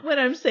not what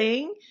I'm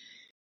saying.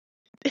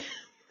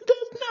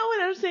 That's not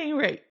what I'm saying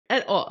right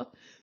at all.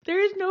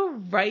 There is no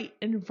right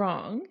and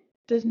wrong.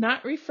 Does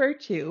not refer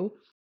to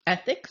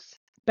ethics,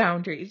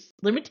 boundaries,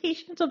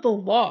 limitations of the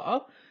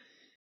law.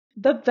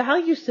 the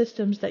value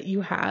systems that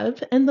you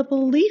have and the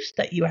beliefs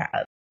that you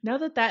have. Now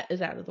that that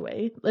is out of the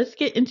way, let's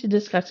get into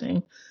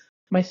discussing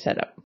my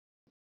setup.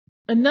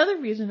 Another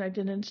reason I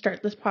didn't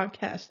start this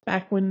podcast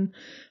back when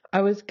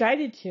I was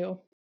guided to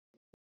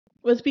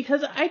was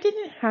because I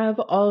didn't have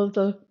all of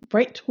the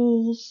right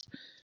tools.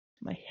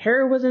 My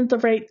hair wasn't the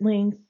right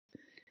length.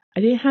 I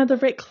didn't have the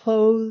right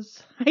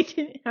clothes. I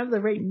didn't have the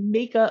right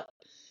makeup,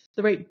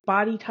 the right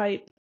body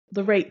type,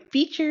 the right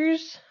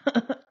features,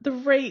 the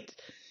right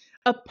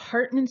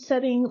apartment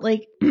setting.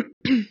 Like,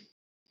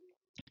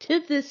 to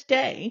this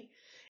day,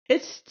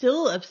 it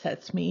still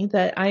upsets me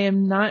that I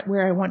am not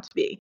where I want to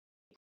be.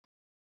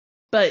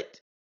 But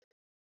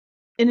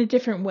in a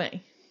different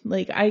way.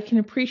 Like, I can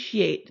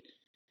appreciate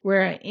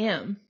where I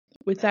am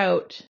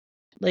without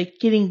like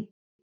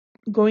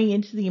going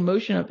into the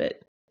emotion of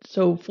it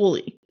so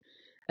fully.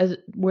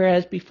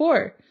 Whereas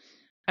before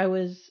I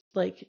was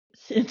like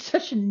in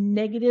such a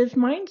negative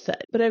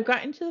mindset. But I've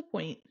gotten to the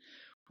point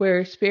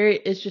where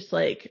spirit is just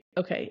like,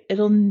 okay,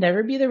 it'll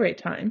never be the right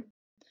time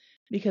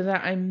because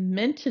I'm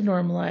meant to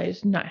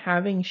normalize not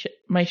having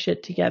my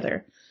shit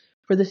together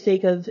for the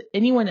sake of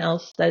anyone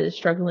else that is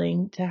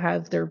struggling to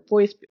have their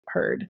voice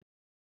heard.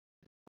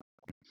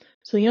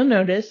 So you'll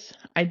notice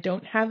I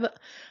don't have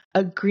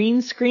a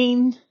green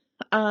screen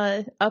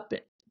up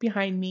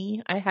behind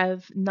me. I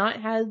have not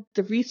had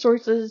the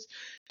resources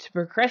to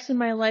progress in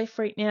my life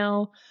right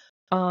now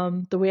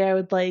the way I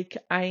would like.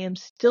 I am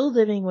still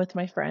living with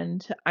my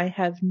friend. I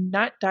have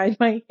not dyed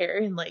my hair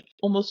in like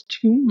almost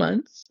 2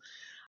 months.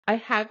 I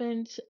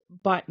haven't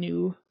bought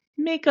new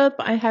makeup.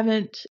 I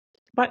haven't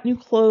bought new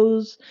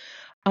clothes.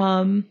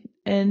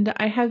 And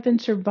I have been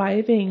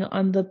surviving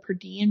on the per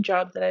diem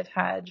job that I've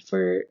had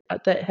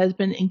that has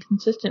been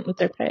inconsistent with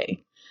their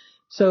pay.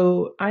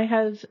 So I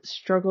have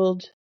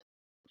struggled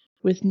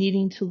with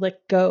needing to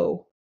let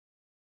go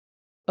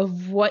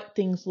of what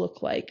things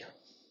look like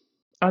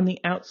on the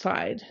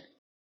outside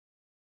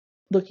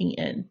looking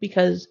in,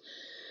 because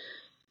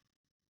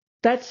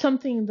that's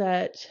something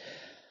that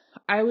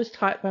I was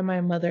taught by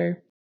my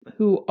mother,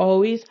 who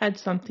always had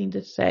something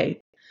to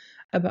say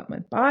about my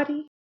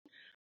body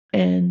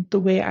and the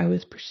way I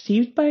was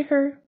perceived by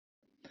her.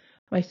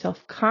 My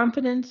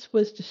self-confidence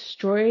was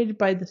destroyed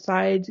by the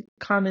side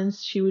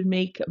comments she would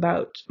make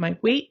about my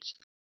weight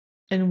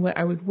and what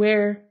I would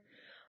wear.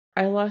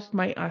 I lost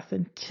my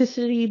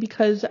authenticity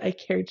because I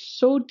cared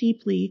so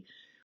deeply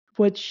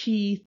what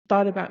she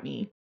thought about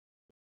me.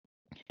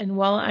 And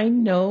while I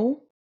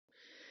know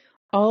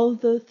all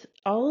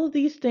of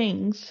these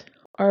things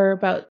are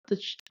about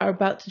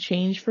to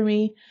change for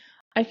me,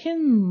 I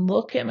can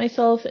look at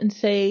myself and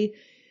say,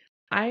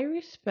 I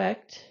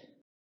respect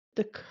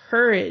the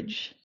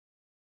courage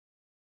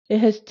it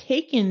has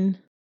taken.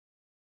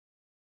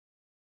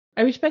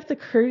 I respect the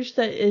courage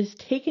that it has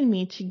taken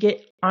me to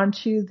get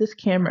onto this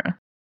camera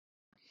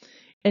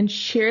and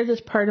share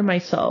this part of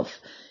myself.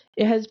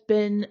 It has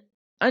been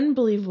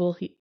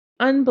unbelievably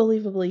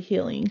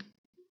healing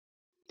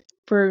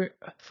for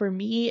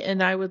me,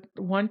 and I would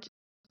not.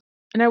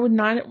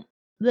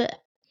 Bleh,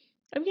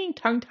 I'm getting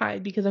tongue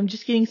tied because I'm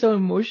just getting so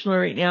emotional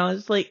right now.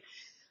 It's like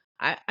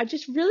I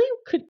just really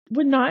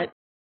would not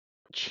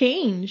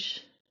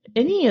change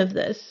any of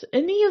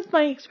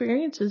my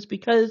experiences,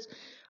 because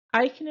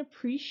I can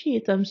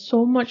appreciate them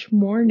so much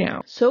more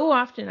now. So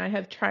often I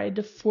have tried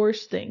to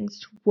force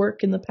things to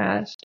work in the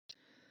past.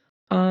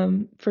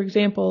 For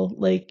example,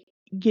 like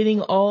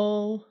getting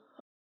all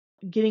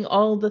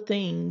the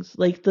things,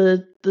 like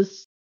the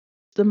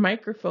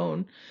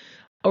microphone,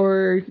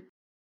 or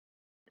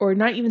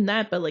not even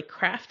that, but like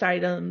craft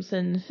items,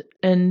 and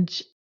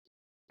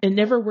it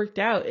never worked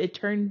out. It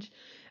turned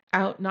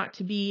out not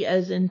to be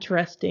as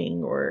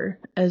interesting or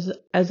as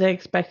I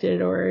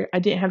expected, or I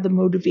didn't have the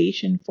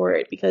motivation for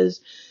it because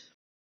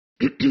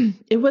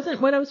it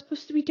wasn't what I was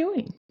supposed to be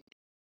doing,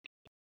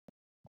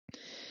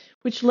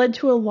 which led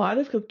to a lot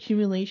of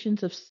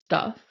accumulations of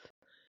stuff.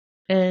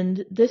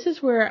 And this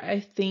is where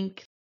I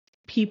think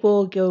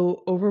people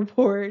go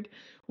overboard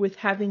with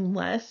having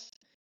less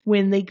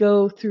when they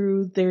go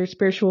through their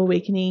spiritual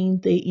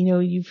awakening.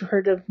 You've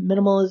heard of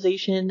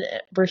minimalization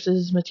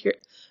versus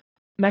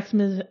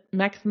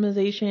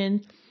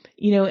maximization,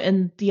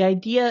 and the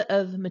idea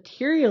of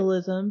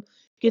materialism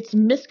gets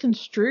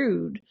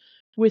misconstrued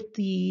with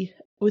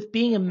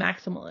being a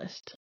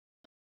maximalist.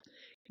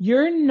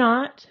 You're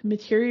not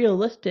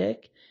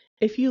materialistic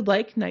if you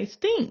like nice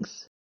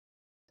things.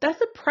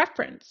 That's a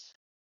preference.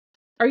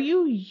 Are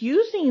you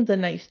using the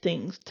nice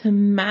things to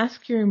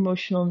mask your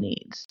emotional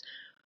needs?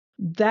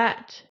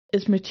 That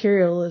is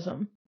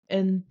materialism,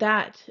 and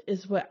that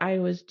is what I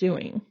was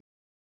doing.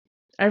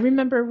 I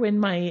remember when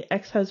my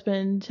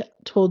ex-husband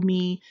told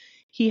me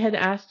he had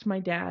asked my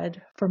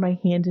dad for my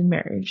hand in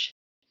marriage.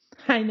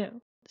 I know,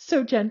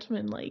 so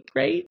gentlemanlike,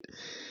 right?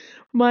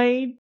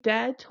 My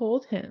dad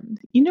told him,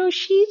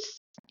 she's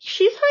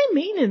high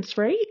maintenance,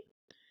 right?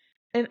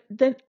 And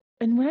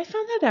when I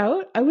found that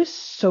out, I was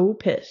so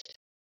pissed.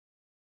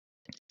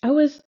 I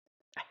was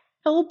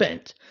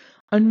hell-bent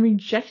on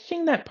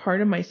rejecting that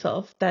part of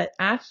myself that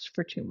asked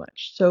for too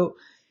much. So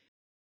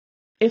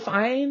if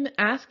I'm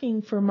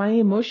asking for my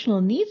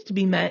emotional needs to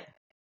be met,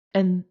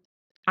 and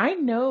I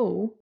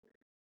know,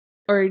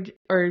 or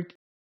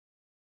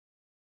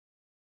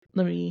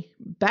let me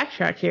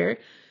backtrack here,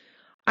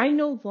 I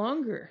no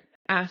longer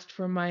asked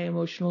for my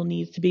emotional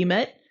needs to be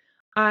met.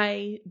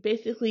 I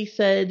basically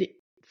said,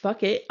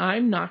 fuck it,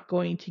 I'm not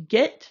going to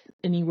get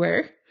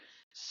anywhere.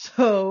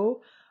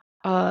 So,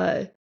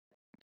 I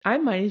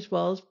might as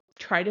well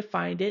try to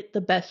find it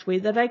the best way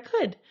that I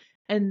could.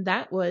 And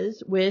that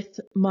was with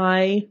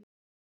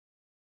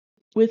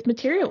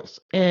materials.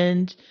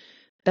 And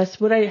that's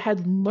what I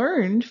had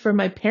learned from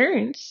my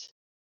parents,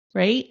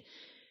 right?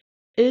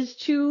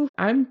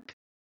 I'm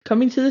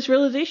coming to this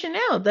realization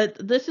now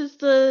that this is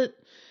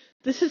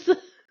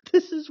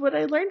what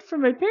I learned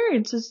from my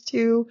parents is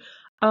to,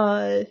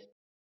 oh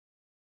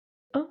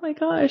my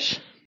gosh,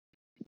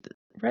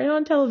 right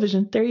on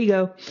television. There you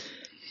go.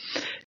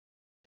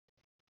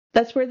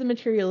 That's where the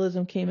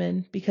materialism came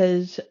in,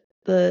 because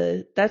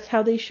that's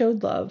how they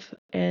showed love.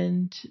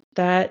 And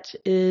that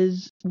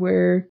is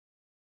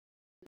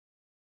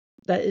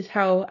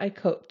how I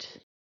coped.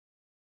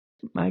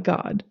 My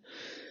God.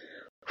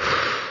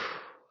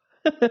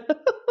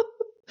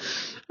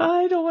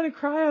 I don't want to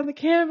cry on the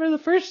camera the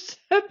first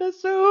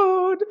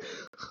episode.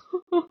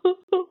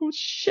 Oh,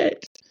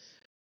 shit.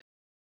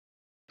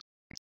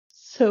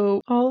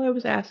 So all I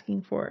was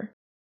asking for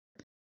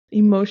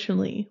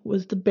emotionally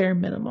was the bare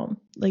minimum.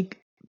 Like,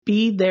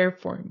 be there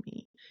for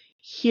me.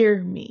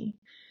 Hear me.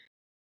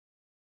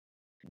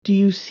 Do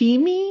you see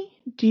me?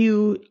 Do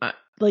you,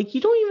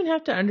 you don't even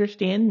have to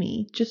understand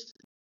me. Just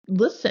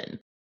listen.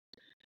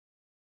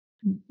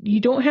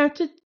 You don't have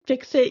to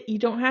fix it. You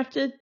don't have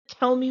to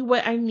tell me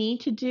what I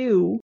need to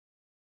do.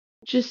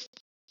 Just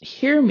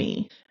hear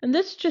me. And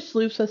this just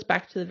loops us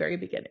back to the very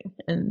beginning.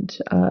 And,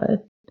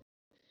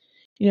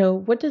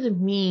 what does it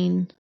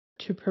mean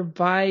to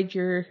provide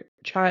your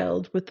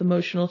child with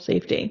emotional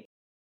safety?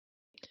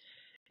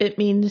 It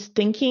means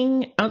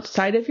thinking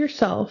outside of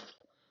yourself,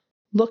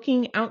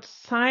 looking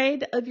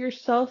outside of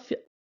yourself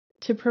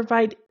to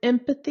provide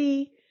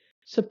empathy,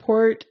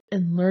 support,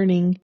 and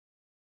learning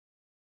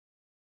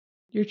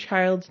your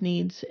child's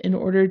needs in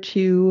order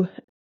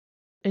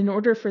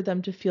for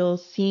them to feel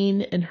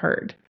seen and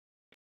heard.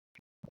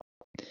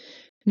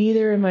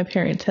 Neither of my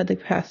parents had the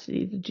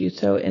capacity to do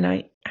so, and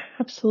I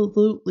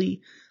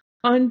absolutely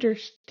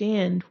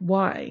understand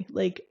why.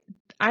 Like,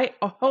 I've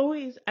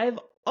always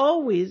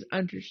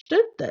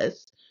understood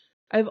this.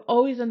 I've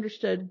always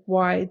understood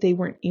why they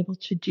weren't able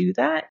to do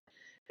that,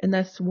 and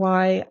that's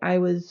why I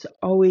was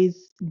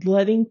always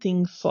letting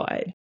things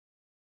slide.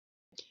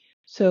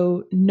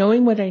 So,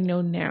 knowing what I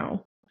know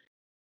now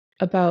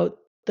about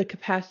the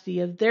capacity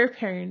of their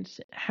parents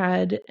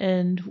had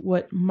and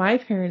what my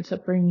parents'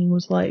 upbringing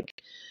was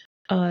like,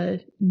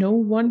 no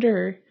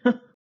wonder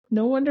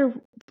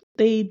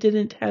they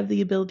didn't have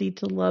the ability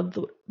to love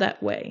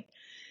that way.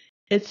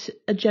 It's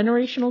a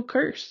generational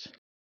curse,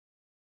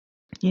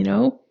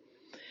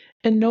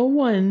 and no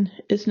one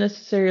is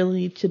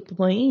necessarily to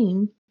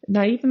blame,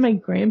 not even my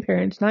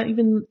grandparents, not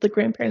even the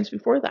grandparents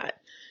before that.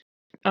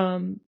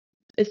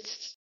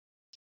 It's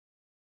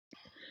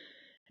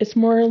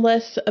more or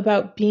less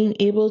about being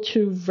able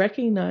to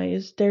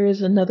recognize there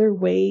is another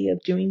way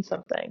of doing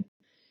something.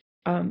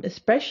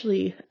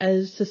 Especially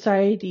as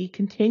society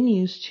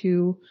continues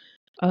to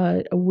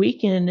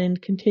awaken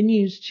and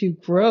continues to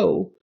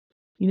grow.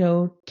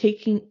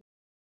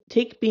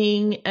 Take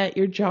being at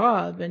your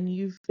job and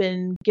you've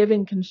been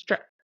given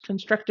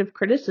constructive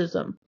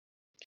criticism.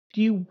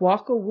 Do you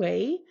walk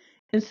away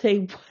and say,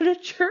 what a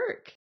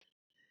jerk?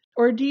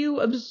 Or do you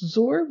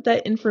absorb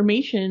that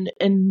information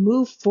and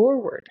move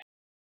forward?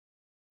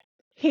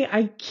 Hey,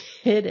 I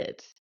get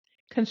it.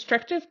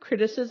 Constructive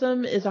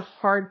criticism is a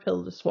hard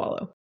pill to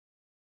swallow.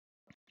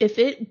 If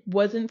it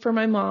wasn't for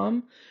my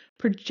mom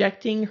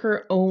projecting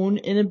her own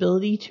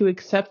inability to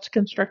accept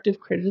constructive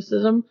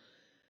criticism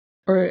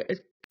or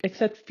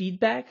accept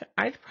feedback,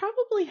 I'd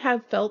probably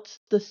have felt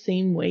the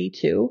same way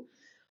too.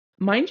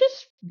 Mine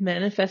just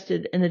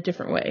manifested in a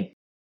different way.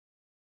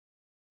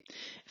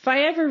 If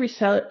I ever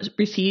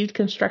received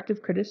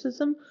constructive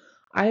criticism,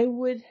 I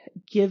would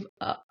give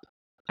up.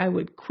 I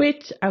would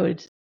quit. I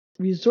would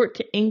resort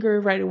to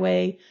anger right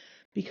away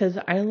because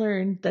I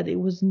learned that it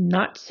was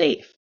not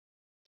safe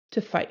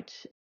to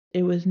fight.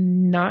 It was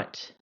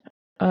not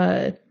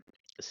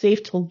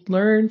safe to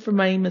learn from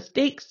my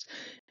mistakes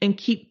and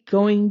keep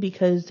going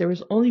because there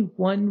was only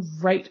one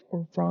right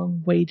or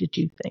wrong way to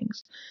do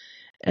things.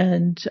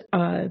 And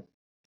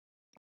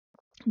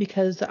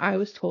because I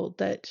was told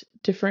that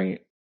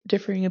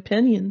differing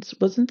opinions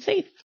wasn't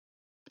safe.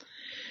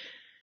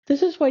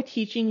 This is why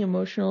teaching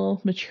emotional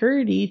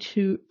maturity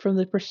from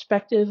the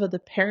perspective of the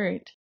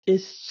parent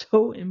is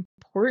so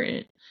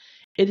important.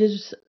 It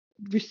is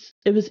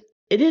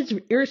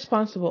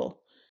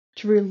irresponsible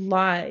to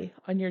rely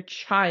on your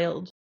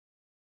child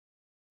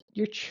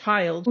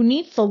who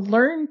needs to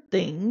learn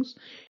things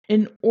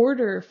in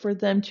order for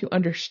them to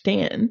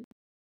understand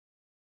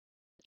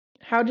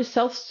how to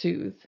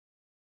self-soothe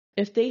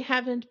if they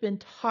haven't been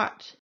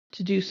taught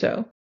to do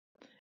so.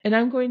 And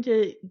I'm going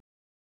to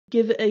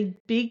give a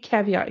big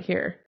caveat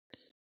here.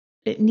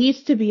 It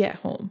needs to be at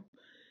home.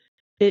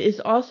 It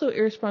is also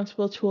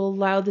irresponsible to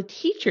allow the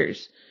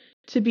teachers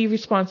to be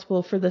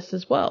responsible for this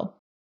as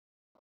well.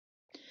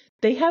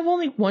 They have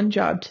only one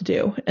job to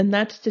do, and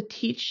that's to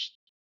teach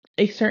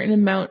a certain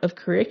amount of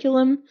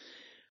curriculum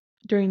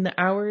during the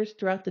hours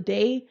throughout the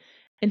day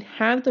and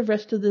have the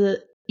rest of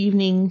the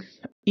evening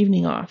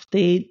off.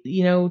 They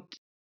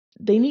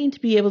need to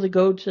be able to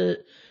go to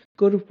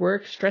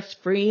work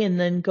stress-free and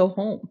then go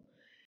home.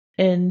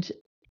 And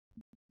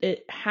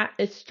it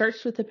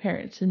starts with the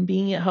parents and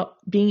being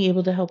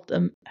able to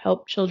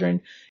help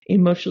children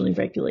emotionally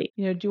regulate.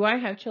 Do I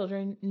have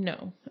children?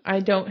 No, I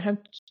don't have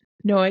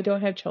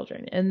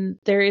children. And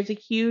there is a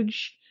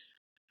huge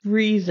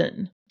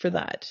reason for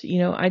that.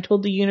 I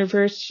told the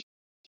universe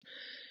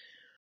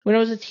when I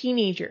was a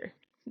teenager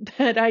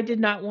that I did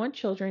not want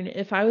children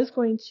if I was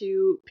going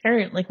to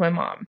parent like my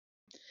mom.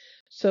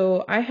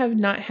 So I have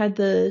not had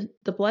the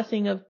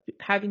blessing of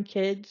having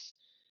kids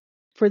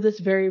for this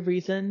very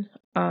reason.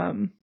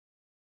 The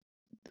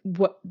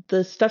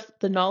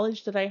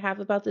knowledge that I have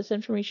about this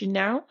information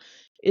now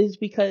is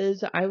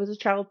because I was a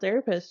child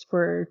therapist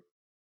for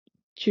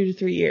 2 to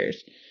 3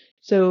 years.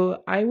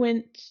 So I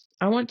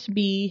want to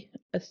be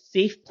a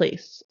safe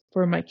place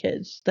for my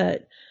kids.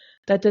 That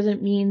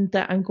doesn't mean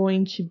that I'm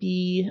going to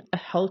be a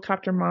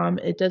helicopter mom.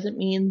 It doesn't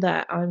mean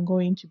that I'm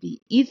going to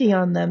be easy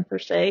on them per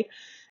se.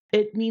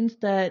 It means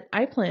that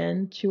I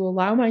plan to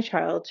allow my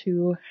child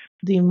to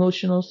the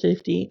emotional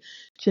safety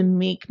to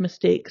make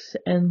mistakes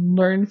and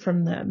learn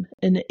from them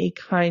in a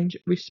kind,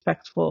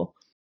 respectful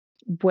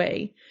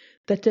way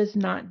that does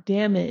not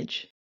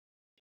damage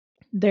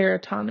their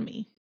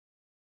autonomy.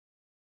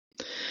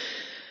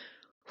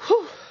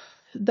 Whew,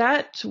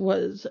 that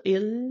was a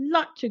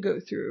lot to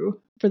go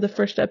through for the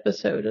first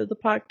episode of the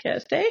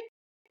podcast, eh?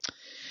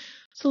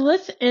 So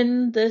let's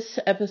end this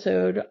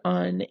episode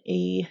on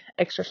a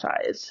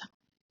exercise.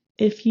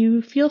 If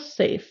you feel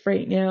safe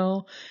right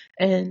now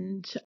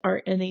and are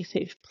in a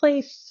safe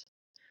place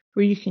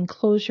where you can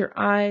close your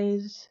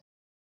eyes,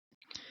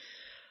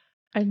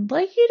 I'd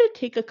like you to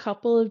take a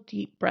couple of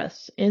deep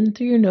breaths in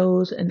through your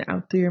nose and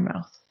out through your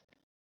mouth.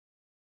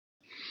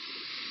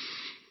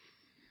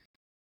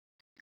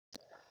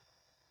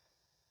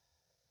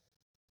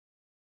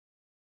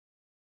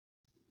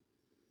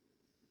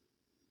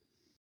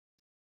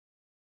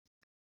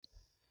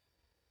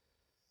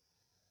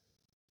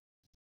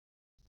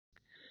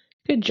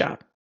 Good job.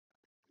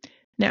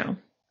 Now,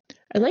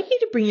 I'd like you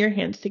to bring your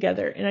hands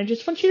together, and I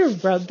just want you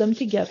to rub them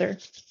together,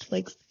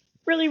 like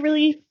really,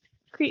 really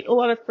create a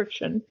lot of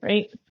friction,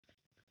 right?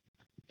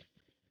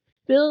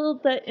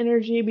 Build that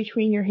energy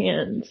between your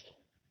hands.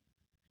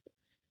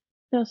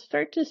 Now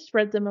start to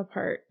spread them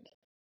apart.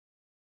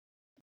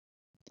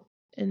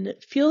 And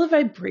feel the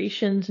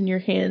vibrations in your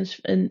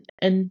hands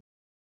and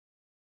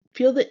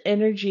feel the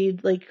energy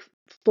like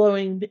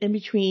flowing in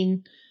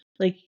between,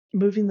 like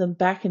moving them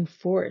back and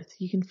forth.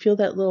 You can feel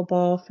that little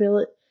ball, feel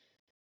it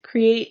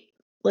create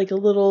like a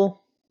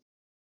little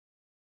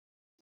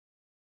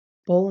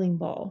bowling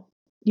ball.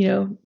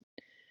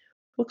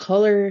 What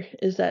color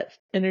is that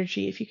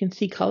energy? If you can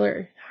see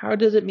color, how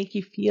does it make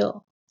you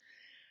feel?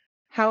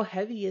 How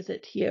heavy is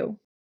it to you?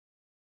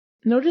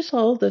 Notice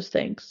all of those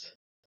things.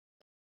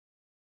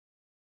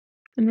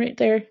 And right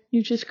there,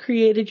 you just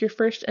created your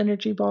first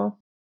energy ball.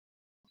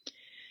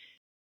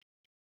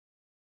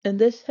 And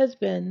this has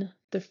been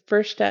the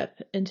first step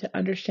into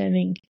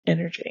understanding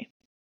energy.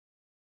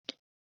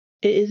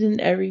 It isn't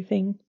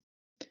everything.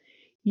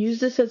 Use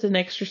this as an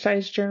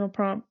exercise journal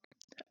prompt.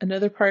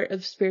 Another part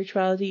of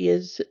spirituality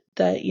is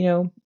that,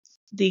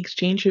 the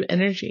exchange of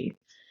energy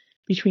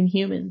between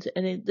humans.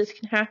 And this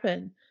can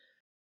happen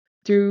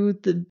through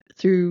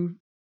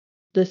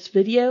this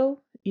video.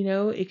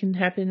 It can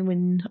happen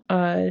when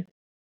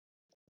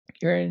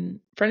you're in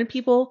front of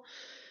people,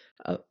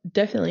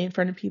 definitely in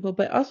front of people,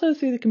 but also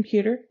through the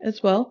computer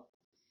as well.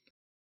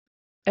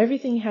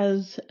 Everything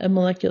has a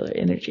molecular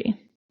energy.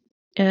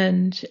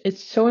 And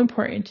it's so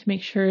important to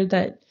make sure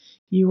that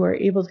you are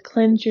able to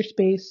cleanse your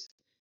space,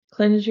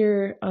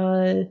 create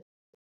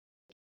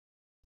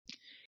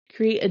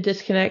a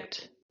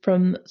disconnect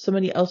from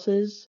somebody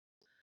else's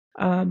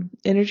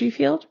energy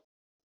field.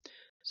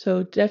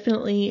 So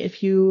definitely,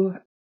 if you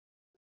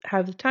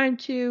have the time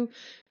to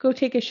go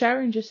take a shower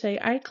and just say,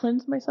 I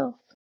cleanse myself.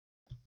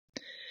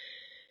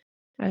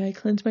 I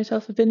cleanse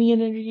myself of any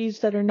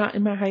energies that are not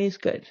in my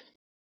highest good.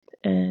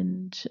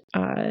 And,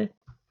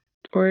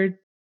 or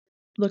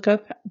look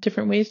up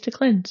different ways to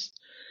cleanse.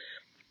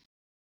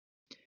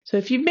 So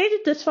if you've made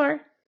it this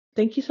far,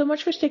 thank you so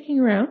much for sticking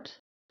around.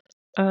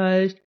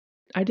 I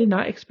did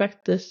not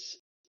expect this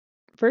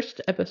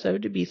first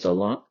episode to be so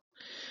long.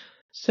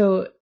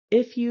 So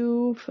if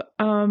you've,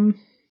 I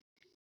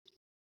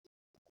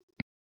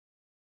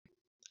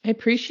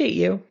appreciate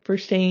you for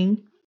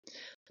staying.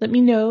 Let me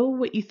know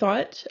what you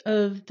thought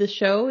of the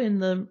show in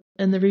the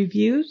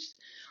reviews.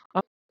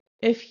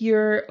 If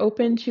you're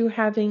open to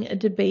having a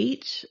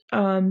debate,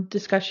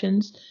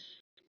 discussions,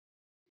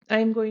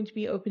 I'm going to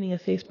be opening a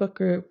Facebook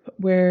group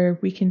where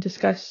we can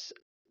discuss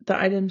the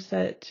items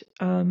that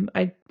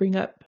I bring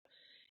up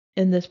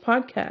in this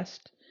podcast.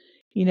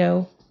 You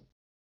know,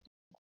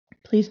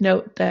 please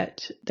note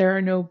that there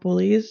are no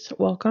bullies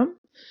welcome.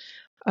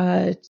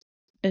 And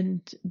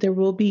there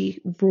will be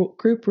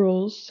group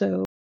rules,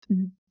 so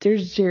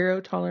there's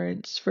zero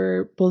tolerance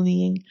for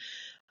bullying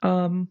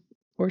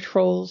or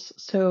trolls.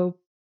 So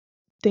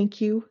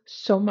thank you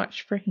so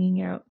much for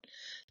hanging out.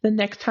 The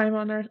next time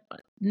on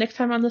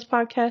this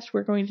podcast,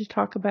 we're going to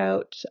talk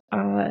about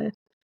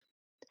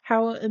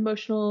how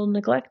emotional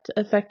neglect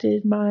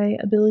affected my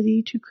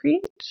ability to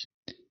create.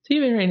 So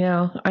even right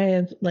now,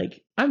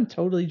 I'm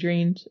totally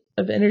drained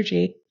of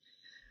energy.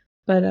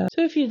 But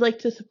so if you'd like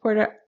to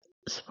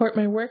support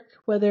my work,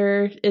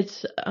 whether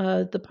it's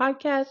the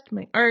podcast,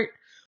 my art,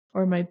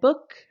 or my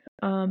book,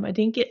 I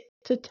didn't get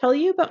to tell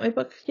you about my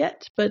book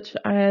yet, but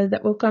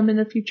that will come in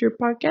a future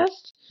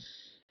podcast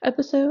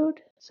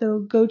episode. So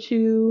go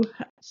to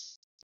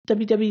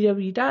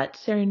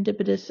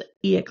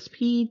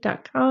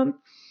www.serendipitousexp.com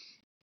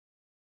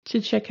to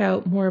check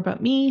out more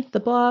about me, the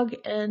blog,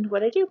 and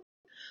what I do.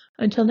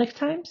 Until next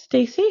time,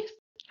 stay safe.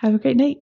 Have a great night.